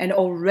 And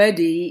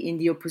already in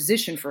the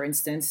opposition, for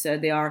instance,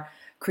 there are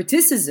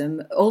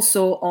criticism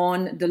also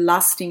on the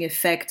lasting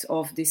effect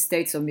of the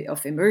states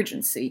of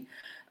emergency.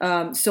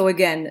 So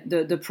again,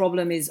 the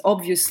problem is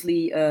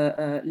obviously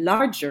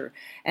larger.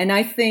 And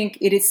I think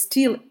it is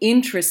still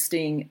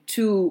interesting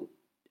to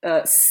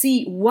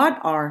see what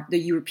are the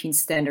European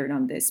standard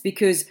on this,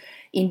 because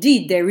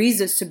indeed there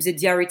is a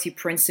subsidiarity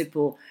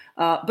principle,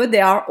 but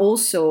there are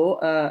also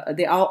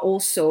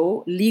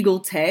legal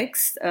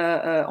texts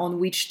on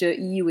which the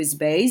EU is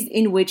based,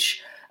 in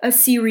which a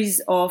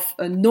series of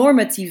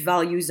normative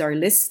values are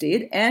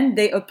listed, and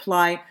they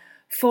apply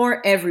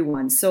for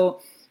everyone. So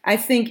I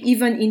think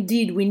even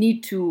indeed we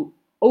need to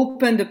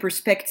open the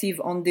perspective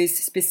on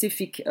these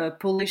specific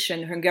Polish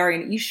and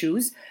Hungarian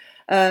issues.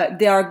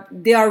 They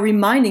are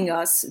reminding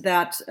us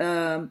that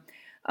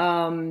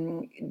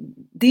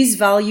these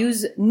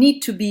values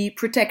need to be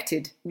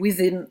protected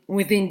within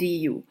the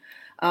EU.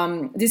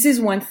 This is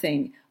one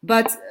thing.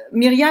 But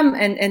Miriam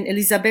and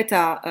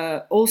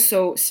Elisabetta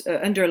also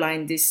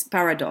underlined this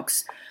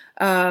paradox.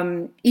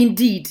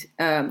 Indeed,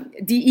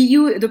 the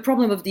EU, the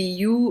problem of the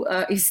EU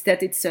is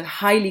that it's a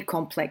highly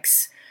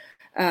complex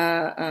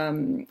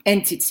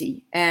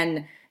entity,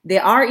 and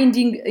there are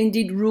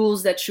indeed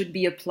rules that should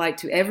be applied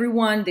to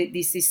everyone.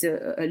 This is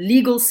a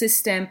legal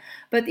system,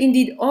 but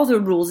indeed other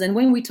rules. And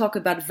when we talk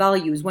about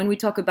values, when we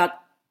talk about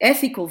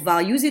ethical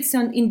values, it's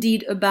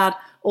indeed about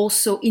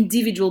also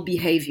individual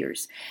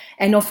behaviors.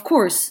 And of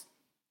course,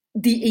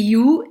 the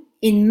EU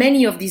in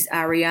many of these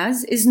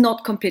areas is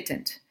not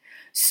competent.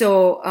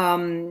 So,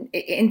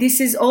 and this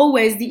is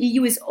always, the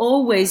EU is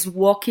always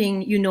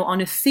walking,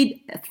 on a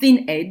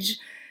thin edge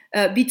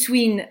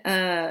between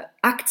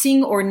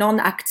acting or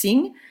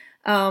non-acting.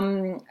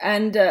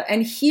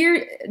 And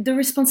here the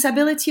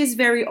responsibility is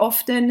very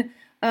often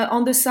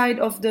on the side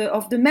of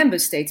the member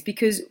states,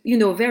 because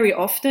very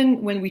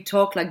often when we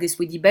talk like this,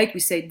 we debate, we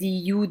say the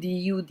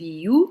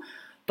EU,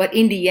 but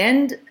in the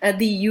end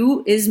the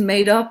EU is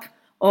made up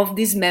of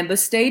these member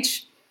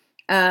states,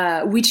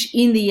 which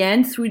in the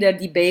end through their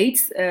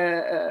debates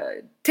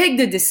take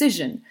the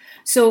decision.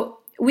 So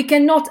we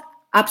cannot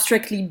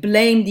abstractly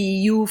blame the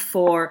EU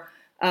for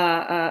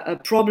a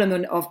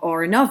problem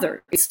or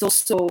another. It's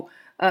also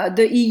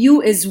the EU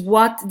is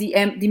what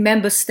the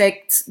member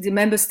states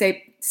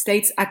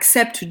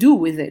accept to do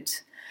with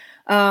it,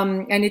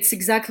 and it's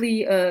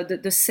exactly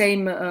the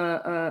same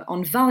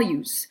on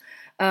values.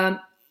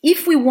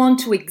 If we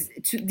want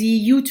the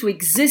EU to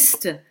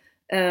exist,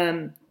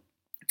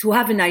 to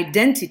have an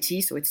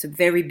identity, so it's a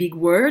very big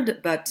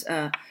word, but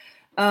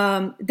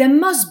there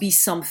must be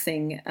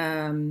something,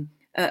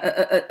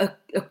 a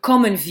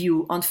common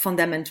view on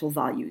fundamental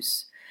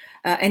values.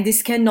 And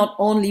this cannot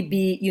only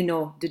be,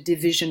 the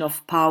division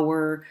of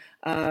power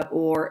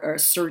or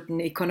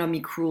certain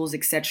economic rules,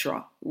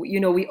 etc.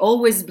 We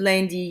always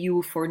blame the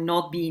EU for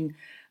not being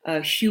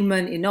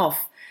human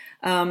enough.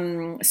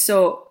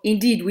 So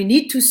indeed, we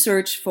need to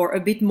search for a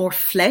bit more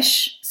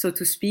flesh, so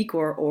to speak,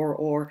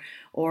 or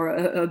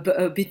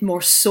a bit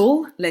more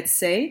soul, let's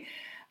say.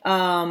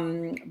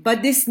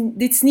 But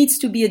this needs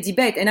to be a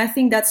debate, and I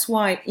think that's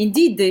why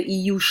indeed the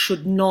EU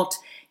should not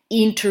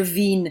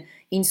intervene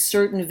in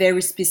certain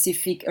very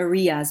specific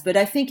areas. But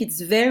I think it's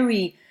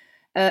very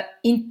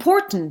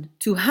important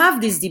to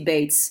have these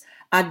debates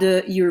at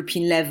the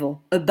European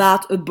level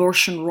about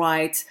abortion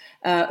rights,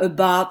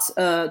 about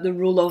the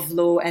rule of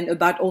law, and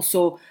about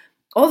also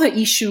other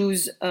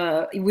issues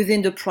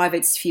within the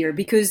private sphere,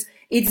 because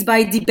it's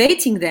by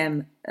debating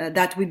them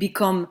that we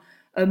become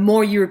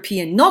more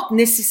European, not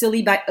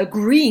necessarily by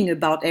agreeing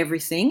about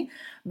everything,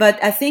 but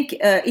I think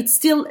it's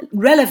still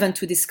relevant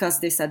to discuss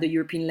this at the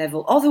European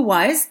level.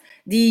 Otherwise,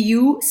 the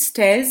EU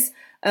stays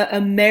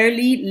a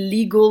merely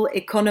legal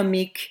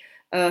economic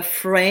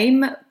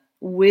frame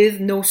with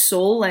no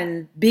soul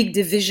and big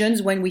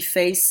divisions when we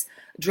face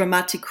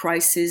dramatic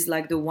crises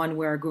like the one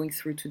we are going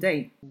through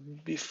today.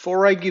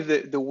 Before I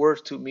give the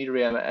word to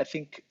Miriam, I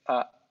think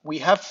we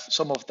have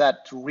some of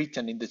that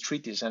written in the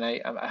treaties, and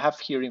I have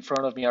here in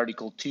front of me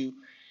Article 2.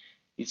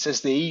 It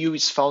says the EU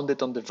is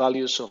founded on the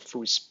values of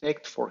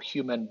respect for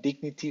human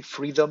dignity,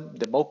 freedom,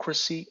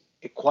 democracy,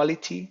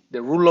 equality,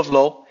 the rule of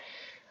law,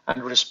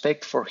 and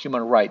respect for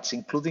human rights,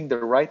 including the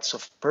rights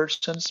of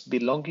persons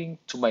belonging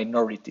to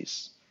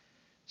minorities.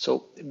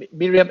 So,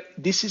 Miriam,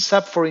 this is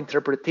up for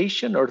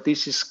interpretation, or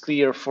this is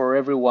clear for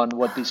everyone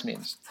what this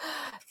means?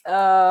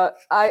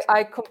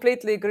 I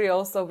completely agree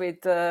also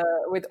with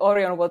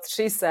Orion, what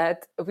she said.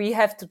 We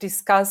have to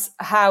discuss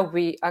how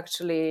we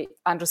actually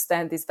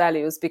understand these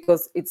values,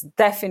 because it's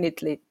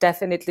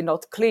definitely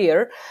not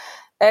clear.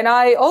 And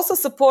I also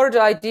support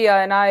the idea,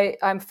 and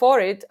I'm for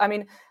it. I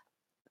mean,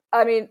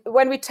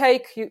 when we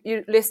take,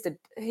 you listed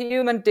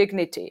human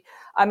dignity.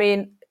 I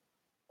mean,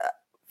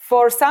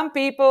 for some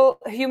people,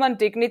 human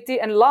dignity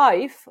and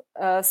life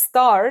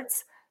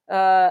starts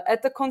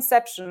at the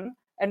conception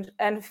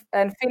and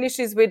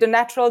finishes with a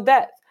natural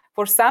death.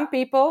 For some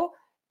people,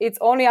 it's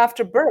only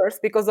after birth,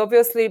 because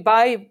obviously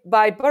by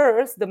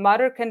birth, the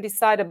mother can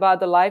decide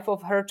about the life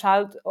of her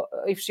child,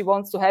 if she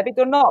wants to have it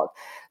or not.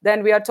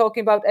 Then we are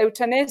talking about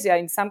euthanasia.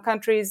 In some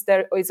countries,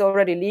 there is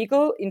already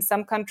legal. In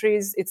some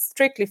countries, it's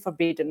strictly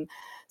forbidden.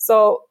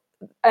 So,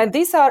 and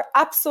these are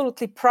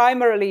absolutely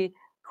primarily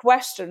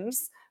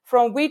questions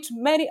from which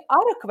many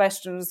other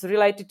questions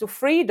related to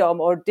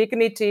freedom or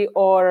dignity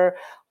or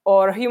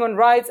or human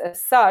rights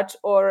as such,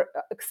 or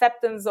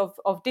acceptance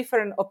of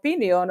different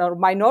opinion or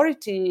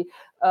minority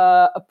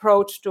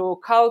approach to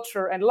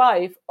culture and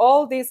life,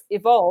 all this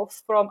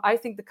evolves from, I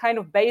think, the kind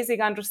of basic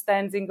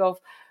understanding of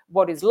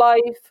what is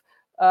life,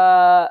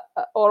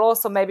 or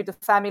also maybe the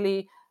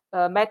family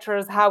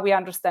matters, how we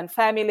understand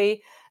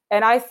family.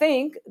 And I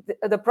think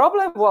the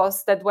problem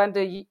was that when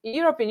the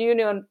European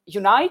Union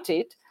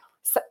united,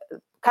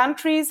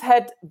 countries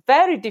had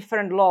very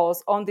different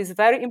laws on these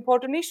very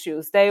important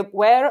issues. They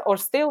were, or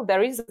still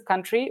there is a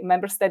country,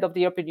 member state of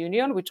the European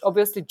Union, which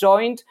obviously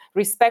joined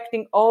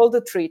respecting all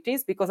the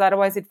treaties, because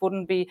otherwise it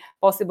wouldn't be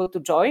possible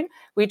to join,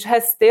 which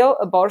has still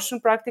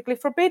abortion practically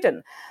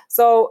forbidden.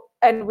 So,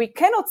 and we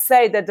cannot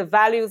say that the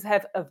values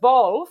have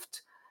evolved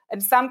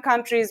and some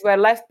countries were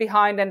left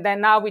behind, and then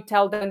now we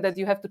tell them that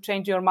you have to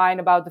change your mind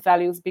about the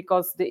values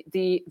because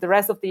the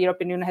rest of the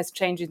European Union has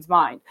changed its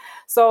mind.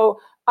 So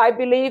I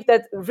believe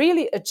that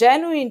really a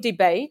genuine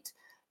debate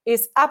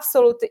is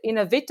absolutely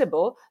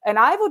inevitable. And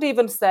I would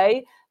even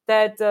say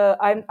that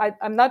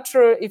I'm not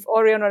sure if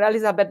Orion or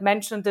Elizabeth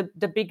mentioned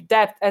the big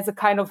debt as a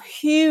kind of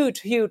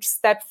huge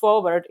step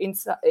forward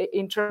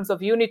in terms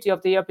of unity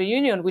of the European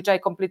Union, which I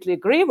completely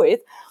agree with.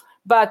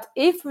 But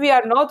if we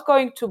are not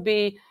going to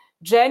be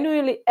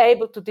genuinely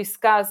able to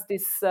discuss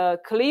these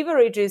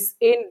cleavages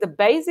in the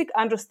basic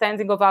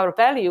understanding of our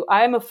value,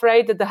 I am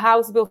afraid that the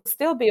house will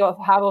still be a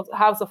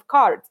house of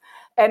cards.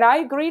 And I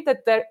agree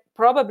that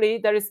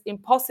there is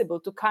impossible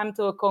to come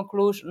to a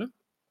conclusion.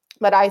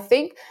 But I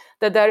think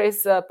that there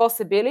is a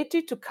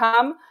possibility to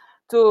come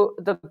to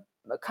the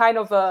kind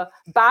of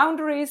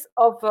boundaries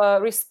of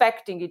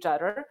respecting each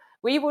other.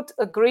 We would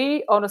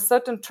agree on a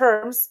certain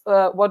terms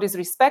what is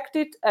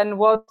respected and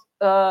where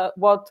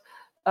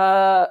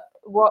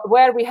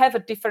we have a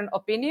different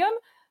opinion.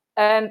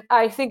 And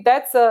I think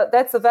that's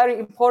a very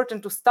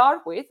important to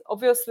start with.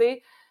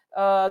 Obviously,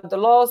 the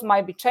laws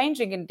might be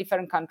changing in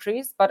different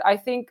countries, but I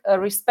think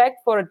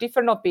respect for a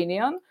different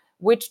opinion,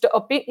 which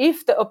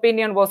if the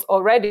opinion was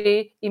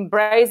already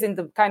embraced in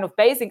the kind of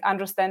basic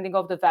understanding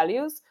of the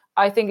values,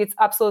 I think it's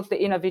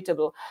absolutely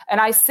inevitable. And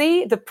I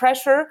see the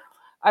pressure.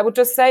 I would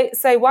just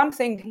say one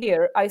thing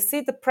here. I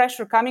see the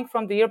pressure coming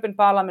from the European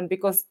Parliament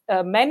because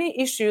many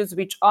issues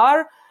which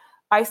are,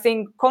 I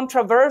think,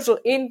 controversial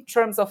in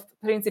terms of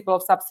principle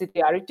of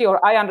subsidiarity, or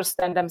I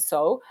understand them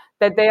so,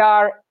 that they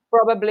are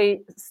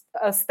probably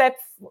a step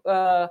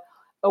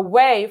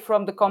away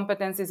from the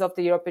competencies of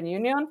the European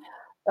Union.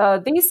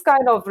 These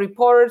kind of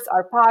reports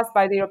are passed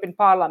by the European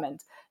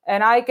Parliament.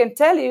 And I can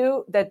tell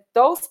you that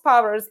those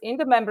powers in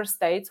the member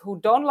states who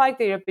don't like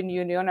the European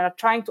Union and are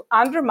trying to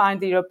undermine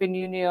the European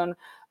Union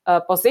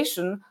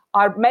position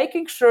are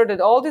making sure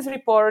that all these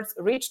reports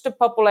reach the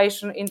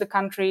population in the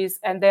countries,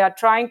 and they are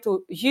trying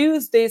to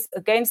use this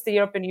against the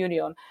European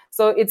Union.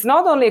 So it's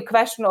not only a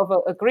question of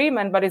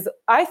agreement, but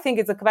I think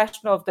it's a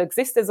question of the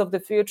existence of the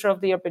future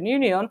of the European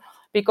Union,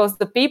 because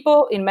the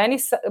people in many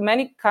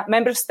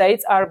member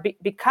states are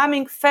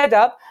becoming fed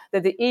up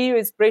that the EU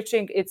is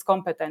breaching its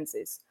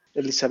competencies.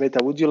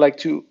 Elisabetta, would you like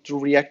to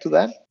react to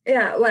that?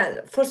 Yeah,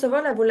 well, first of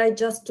all, I would like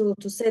just to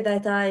say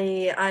that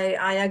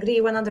I agree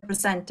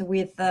 100%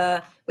 with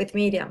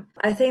Miriam.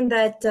 I think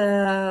that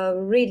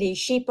really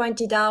she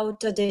pointed out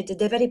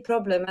the very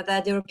problem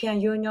that the European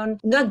Union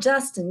not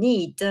just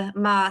need,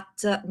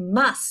 but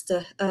must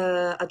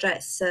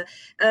address.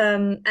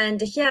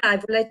 And here I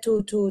would like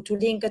to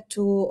link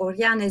to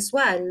Oriane as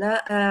well,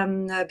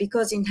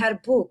 because in her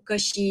book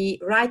she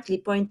rightly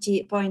point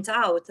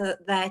out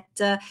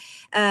that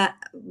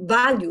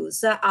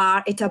values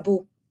are a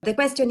taboo. The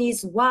question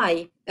is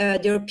why the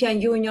European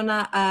Union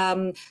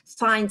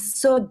finds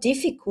so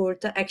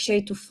difficult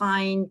actually to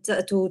find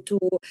to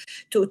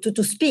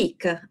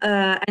speak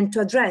and to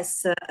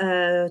address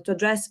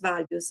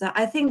values.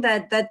 I think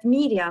that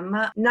Miriam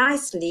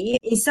nicely,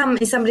 in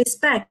some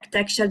respect,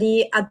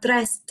 actually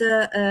addressed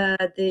the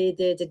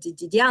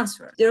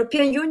answer. The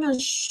European Union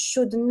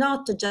should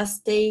not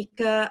just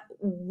take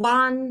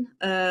one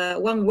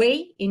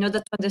way in order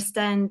to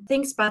understand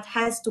things, but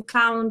has to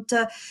count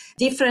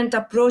different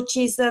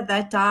approaches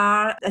that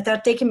are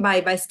taken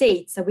by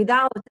states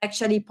without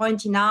actually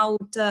pointing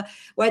out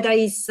whether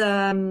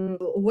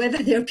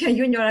the European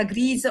Union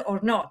agrees or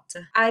not.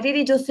 I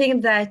really do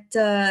think that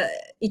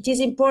it is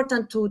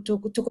important to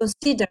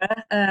consider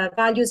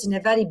values in a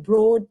very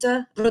broad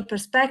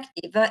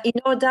perspective in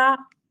order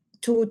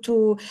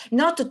to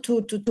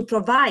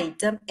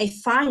provide a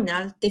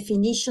final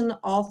definition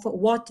of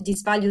what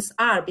these values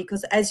are,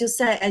 because as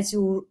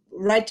you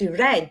rightly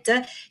read,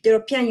 the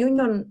European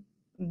Union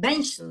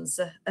mentions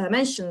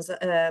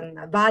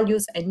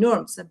values and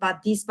norms,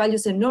 but these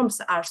values and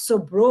norms are so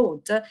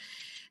broad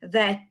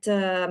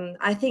that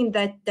I think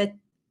that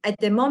at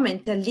the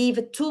moment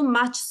leave too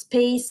much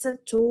space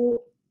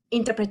to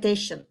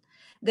interpretation.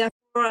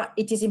 Therefore,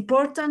 it is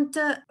important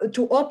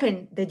to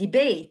open the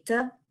debate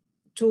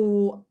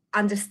to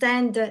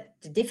understand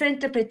the different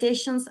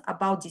interpretations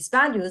about these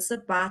values,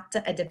 but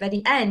at the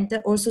very end,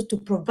 also to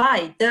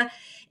provide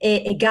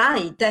a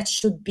guide that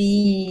should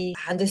be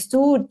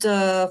understood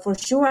for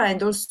sure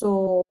and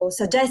also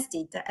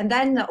suggested. And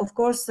then, of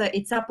course,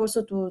 it's up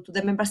also to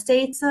the member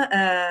states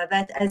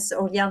that, as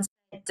Oriane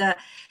said,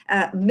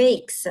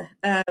 make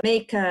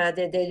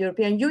the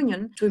European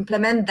Union to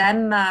implement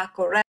them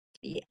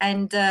correctly.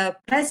 And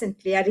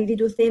presently, I really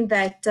do think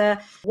that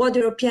what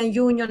the European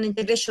Union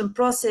integration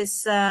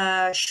process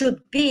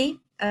should be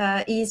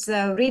is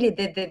really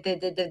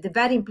the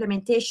very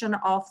implementation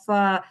of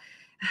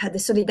the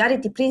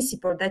solidarity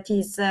principle that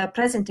is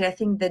presently, I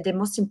think, the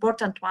most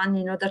important one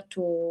in order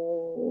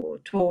to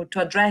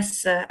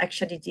address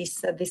actually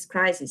this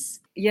crisis.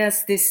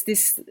 Yes,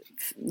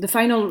 the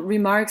final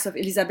remarks of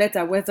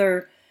Elisabetta,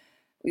 whether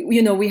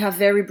we have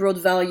very broad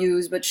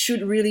values, but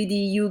should really the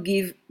EU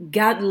give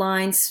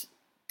guidelines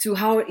to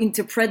how to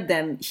interpret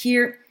them?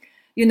 Here,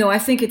 I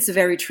think it's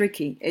very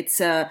tricky. It's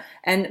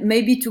and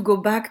maybe to go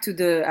back to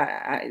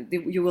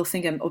you will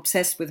think I'm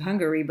obsessed with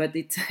Hungary, but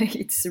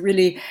it's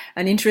really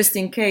an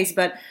interesting case.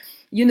 But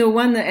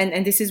one,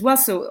 and this is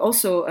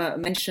also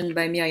mentioned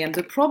by Miriam.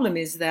 The problem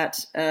is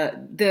that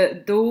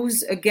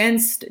those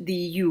against the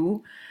EU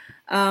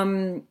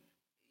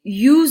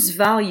use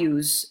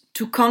values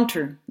to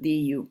counter the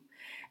EU,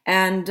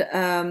 and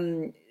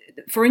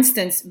for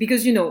instance,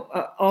 because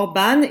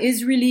Orban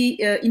is really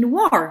in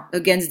war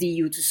against the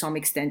EU to some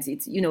extent.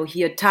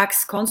 He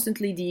attacks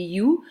constantly the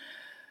EU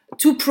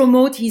to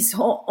promote his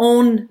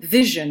own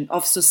vision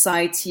of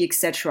society,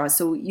 etc.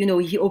 So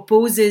he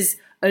opposes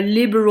a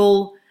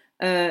liberal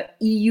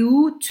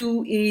EU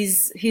to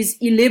his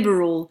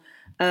illiberal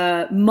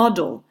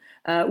model,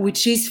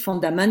 which is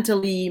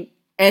fundamentally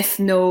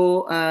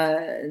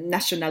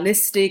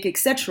ethno-nationalistic,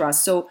 etc.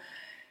 So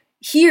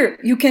here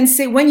you can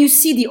say, when you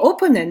see the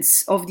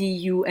opponents of the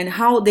EU and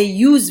how they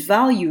use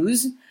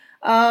values,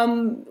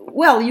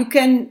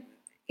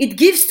 it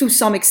gives to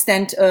some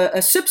extent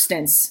a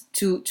substance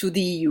to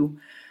the EU.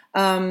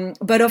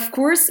 But of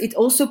course, it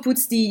also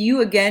puts the EU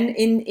again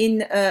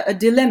in a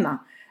dilemma.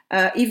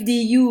 If the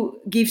EU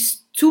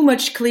gives too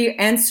much clear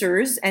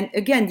answers, and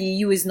again, the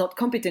EU is not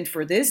competent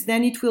for this,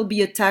 then it will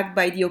be attacked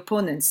by the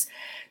opponents.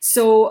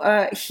 So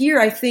here,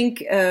 I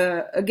think,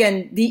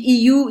 again, the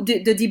EU,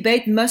 the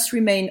debate must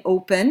remain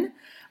open,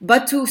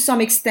 but to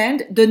some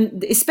extent,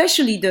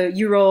 especially the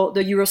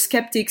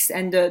Eurosceptics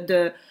and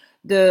the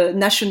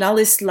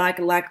nationalists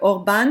like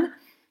Orban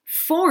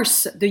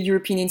force the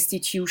European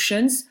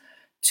institutions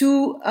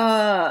to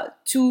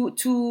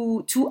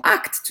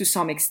act to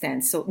some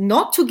extent. So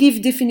not to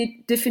give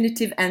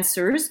definitive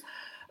answers,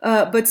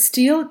 but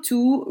still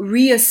to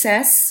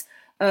reassess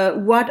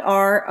what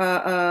are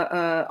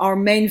our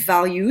main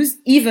values,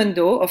 even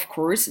though, of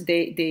course,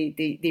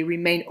 they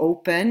remain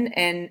open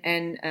and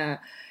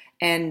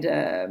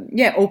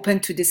open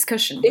to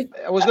discussion.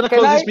 I was going to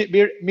close this,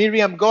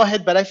 Miriam, go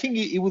ahead, but I think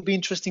it would be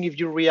interesting if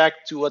you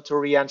react to what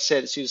Oriane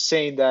said. She's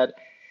saying that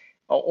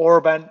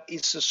Orban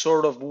is a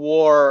sort of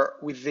war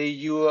with the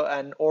EU,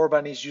 and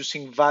Orban is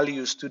using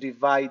values to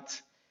divide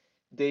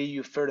the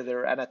EU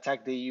further and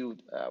attack the EU.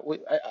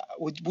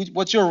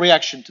 What's your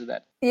reaction to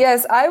that?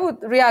 Yes, I would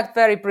react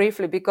very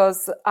briefly,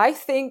 because I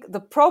think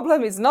the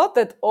problem is not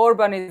that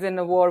Orban is in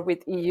a war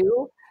with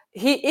EU.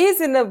 He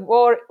is in a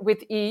war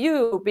with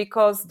EU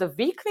because the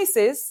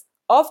weaknesses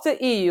of the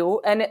EU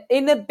and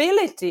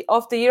inability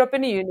of the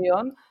European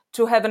Union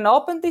to have an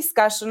open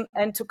discussion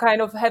and to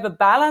kind of have a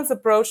balanced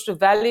approach to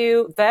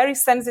very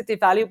sensitive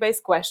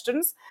value-based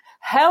questions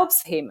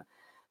helps him,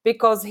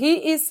 because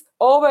he is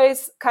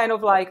always kind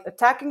of like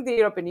attacking the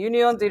European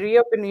Union. The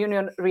European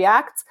Union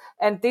reacts,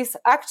 and this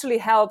actually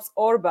helps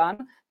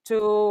Orban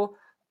to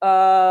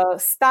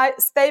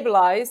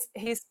stabilize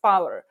his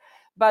power.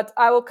 But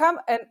I will come,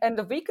 and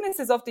the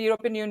weaknesses of the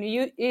European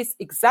Union is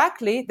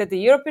exactly that the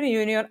European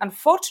Union,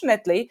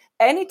 unfortunately,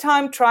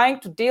 anytime trying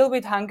to deal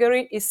with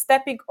Hungary, is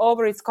stepping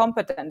over its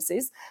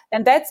competencies.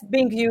 And that's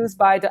being used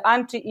by the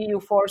anti-EU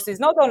forces,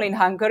 not only in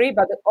Hungary,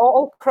 but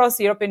all across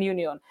the European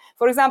Union.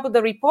 For example,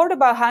 the report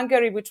about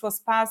Hungary, which was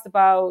passed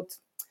about,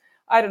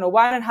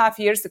 1.5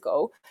 years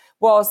ago,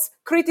 was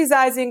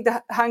criticizing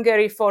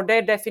Hungary for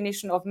their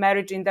definition of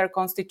marriage in their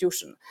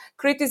constitution,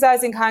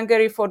 criticizing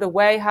Hungary for the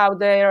way how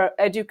they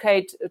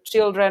educate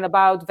children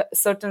about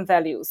certain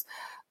values,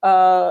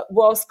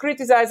 was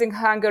criticizing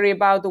Hungary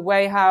about the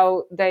way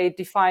how they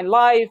define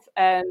life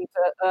and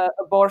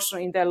abortion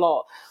in their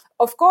law.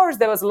 Of course,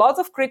 there was a lot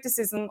of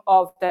criticism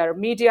of their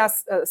media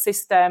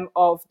system,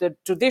 of the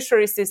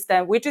judiciary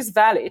system, which is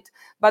valid,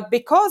 but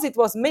because it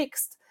was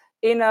mixed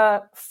in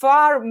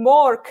far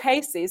more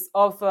cases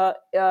of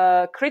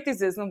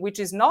criticism, which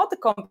is not the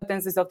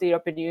competencies of the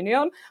European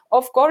Union,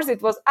 of course,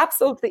 it was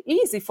absolutely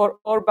easy for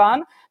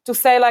Orban to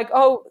say, like,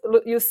 oh,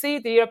 you see,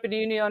 the European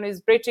Union is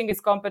breaching its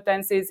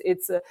competencies,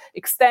 it's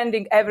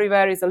extending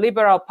everywhere, it's a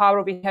liberal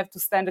power we have to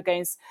stand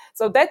against.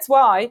 So that's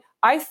why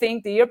I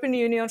think the European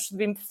Union should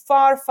be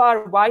far,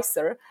 far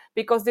wiser,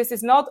 because this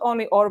is not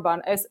only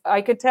Orban. As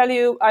I can tell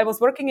you, I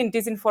was working in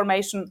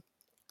disinformation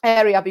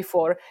area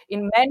before.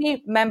 In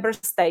many member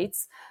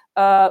states,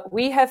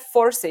 we have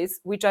forces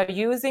which are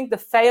using the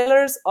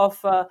failures of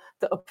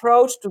the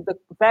approach to the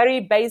very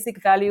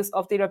basic values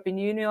of the European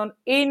Union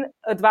in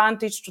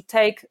advantage to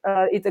take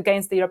it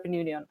against the European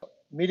Union.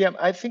 Miriam,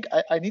 I think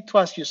I need to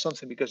ask you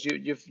something, because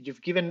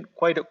you've given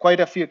quite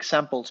a few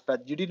examples,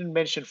 but you didn't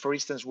mention, for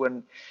instance,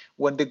 when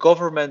the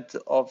government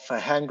of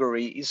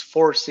Hungary is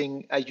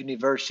forcing a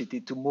university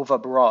to move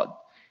abroad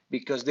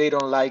because they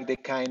don't like the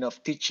kind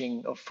of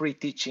teaching, of free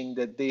teaching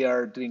that they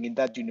are doing in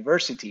that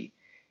university.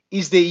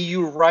 Is the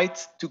EU right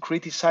to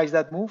criticize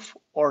that move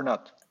or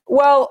not?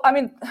 Well, I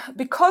mean,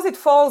 because it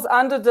falls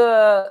under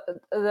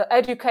the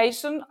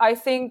education, I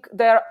think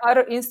there are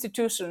other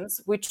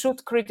institutions which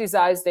should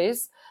criticize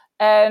this.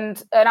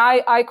 And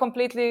I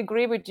completely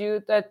agree with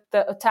you that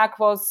the attack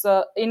was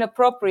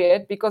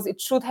inappropriate, because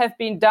it should have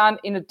been done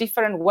in a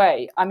different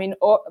way. I mean,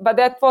 but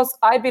that was,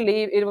 I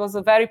believe, it was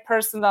a very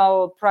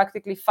personal,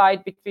 practically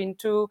fight between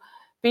two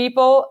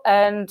people,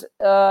 and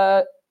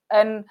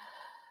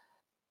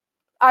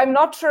I'm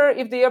not sure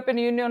if the European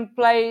Union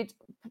played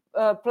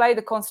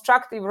a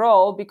constructive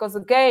role, because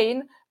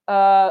again,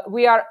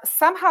 we are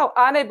somehow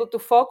unable to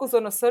focus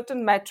on a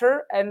certain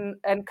matter and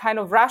kind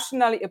of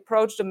rationally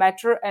approach the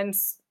matter, and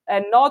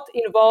not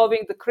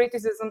involving the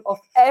criticism of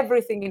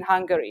everything in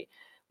Hungary,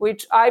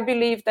 which I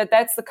believe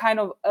that's the kind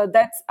of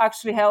that's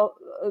actually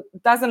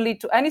doesn't lead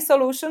to any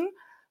solution.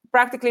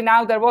 Practically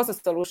now there was a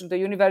solution. The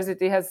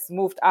university has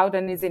moved out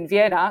and is in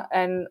Vienna,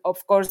 and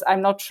of course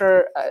I'm not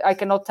sure, I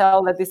cannot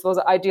tell that this was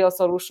an ideal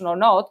solution or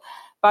not.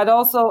 But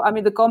also, I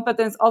mean, the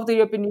competence of the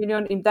European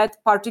Union in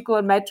that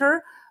particular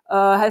matter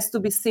has to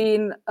be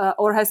seen,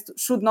 or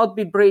should not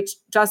be breached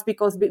just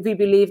because we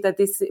believe that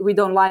we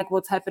don't like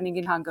what's happening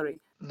in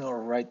Hungary. All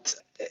right,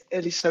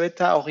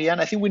 Elisabetta,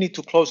 Oriane, I think we need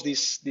to close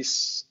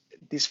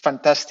this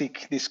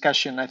fantastic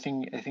discussion. I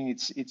think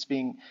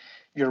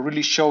you're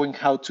really showing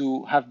how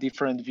to have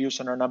different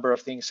views on a number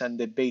of things and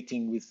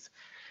debating with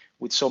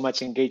so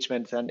much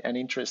engagement and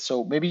interest.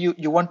 So maybe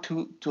you want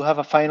to have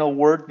a final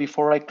word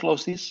before I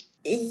close this?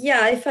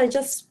 Yeah, if I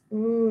just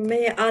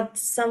may add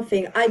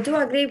something, I do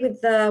agree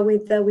with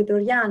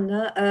Oriane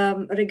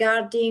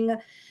regarding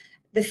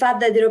the fact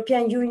that the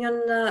European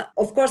Union,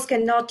 of course,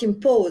 cannot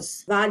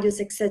impose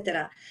values,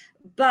 etc.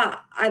 But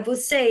I would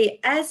say,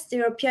 as the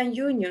European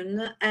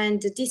Union,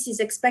 and this is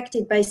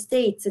expected by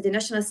states, the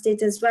national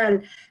state as well,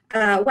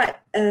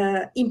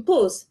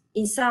 impose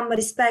in some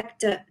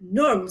respect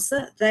norms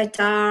that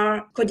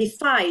are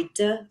codified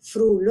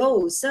through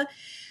laws.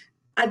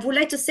 I would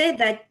like to say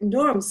that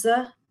norms,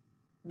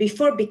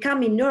 before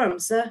becoming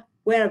norms,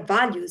 were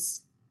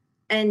values,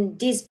 and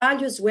these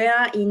values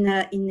were in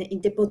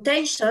the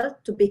potential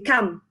to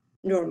become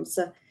norms.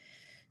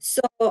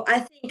 So I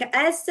think,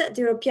 as the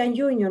European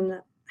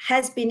Union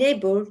has been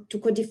able to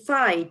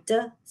codify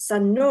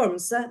some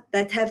norms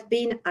that have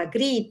been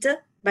agreed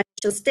by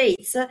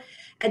states,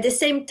 at the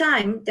same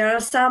time there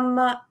are some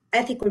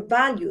ethical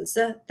values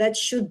that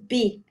should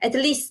be at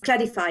least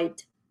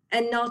clarified,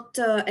 and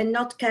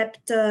not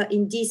kept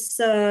in this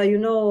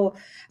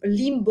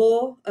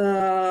limbo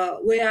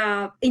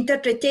where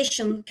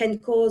interpretation can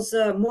cause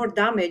more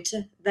damage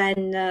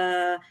than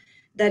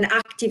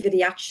active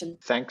reaction.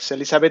 Thanks,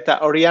 Elisabetta.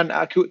 Oriane,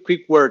 a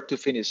quick word to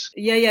finish.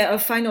 Yeah. A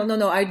final.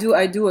 No. I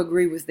do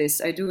agree with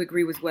this. I do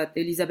agree with what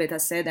Elisabetta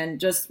said, and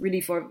just really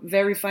for a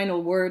very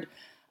final word,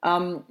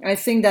 I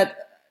think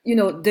that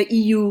the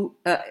EU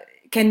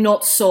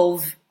cannot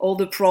solve all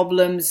the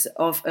problems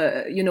of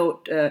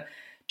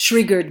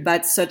triggered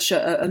by such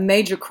a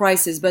major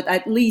crisis, but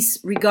at least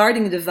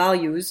regarding the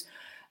values,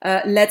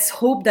 let's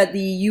hope that the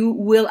EU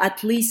will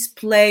at least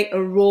play a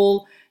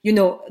role,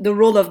 the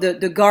role of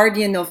the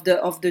guardian of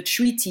the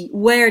treaty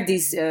where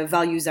these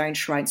values are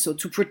enshrined. So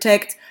to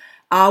protect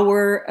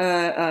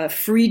our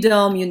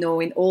freedom, in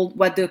all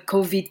what the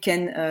COVID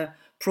can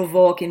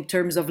provoke in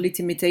terms of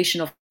limitation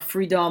of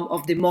freedom,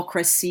 of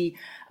democracy.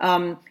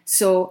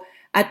 So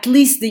at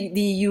least the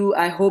EU,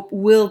 I hope,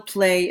 will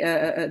play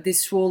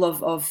this role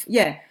of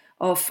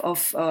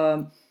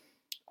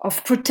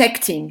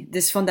protecting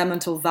these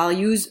fundamental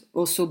values,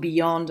 also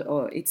beyond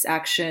its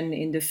action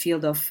in the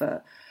field of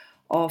the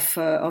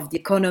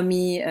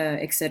economy,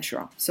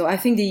 etc. So I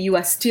think the EU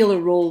has still a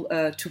role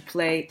to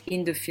play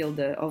in the field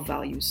of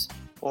values.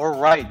 All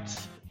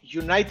right.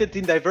 United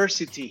in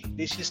diversity.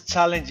 This is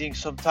challenging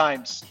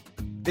sometimes.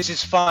 This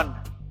is fun.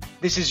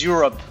 This is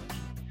Europe.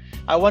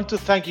 I want to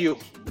thank you,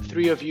 the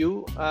three of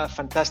you,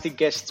 fantastic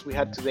guests we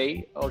had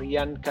today,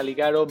 Oriane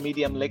Caligaro,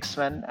 Miriam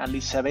Lexman, and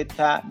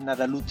Elisabetta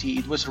Nadaluti.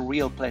 It was a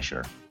real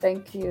pleasure.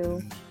 Thank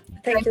you.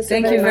 Thank you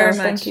very much.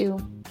 Thank you.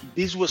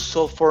 This was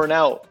all for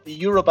now.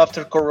 Europe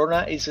After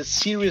Corona is a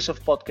series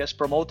of podcasts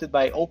promoted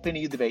by Open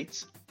EU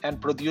Debates and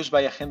produced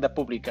by Agenda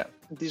Pública.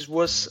 This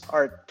was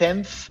our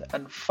 10th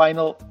and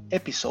final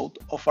episode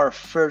of our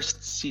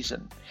first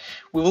season.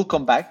 We will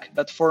come back,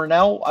 but for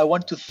now, I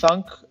want to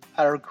thank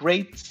our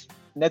great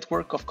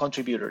network of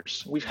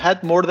contributors. We've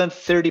had more than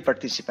 30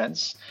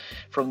 participants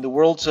from the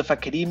worlds of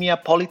academia,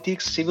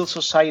 politics, civil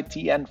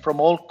society, and from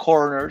all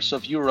corners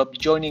of Europe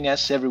joining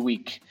us every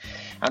week.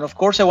 And of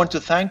course, I want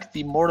to thank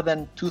the more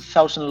than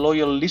 2,000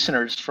 loyal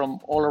listeners from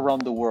all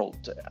around the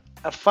world.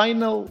 A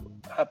final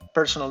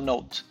personal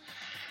note.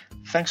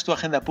 Thanks to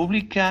Agenda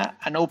Pública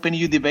and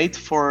OpenEU Debate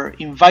for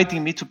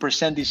inviting me to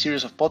present this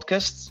series of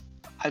podcasts.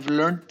 I've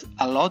learned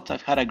a lot.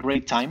 I've had a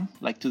great time,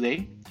 like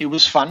today. It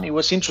was fun. It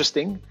was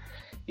interesting.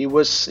 It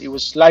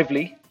was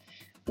lively.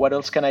 What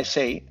else can I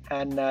say?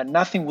 And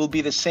nothing will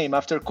be the same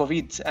after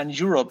COVID. And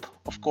Europe,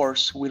 of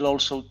course, will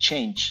also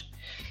change.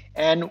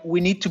 And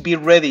we need to be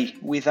ready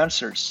with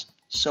answers.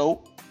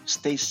 So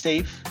stay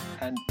safe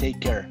and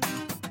take care.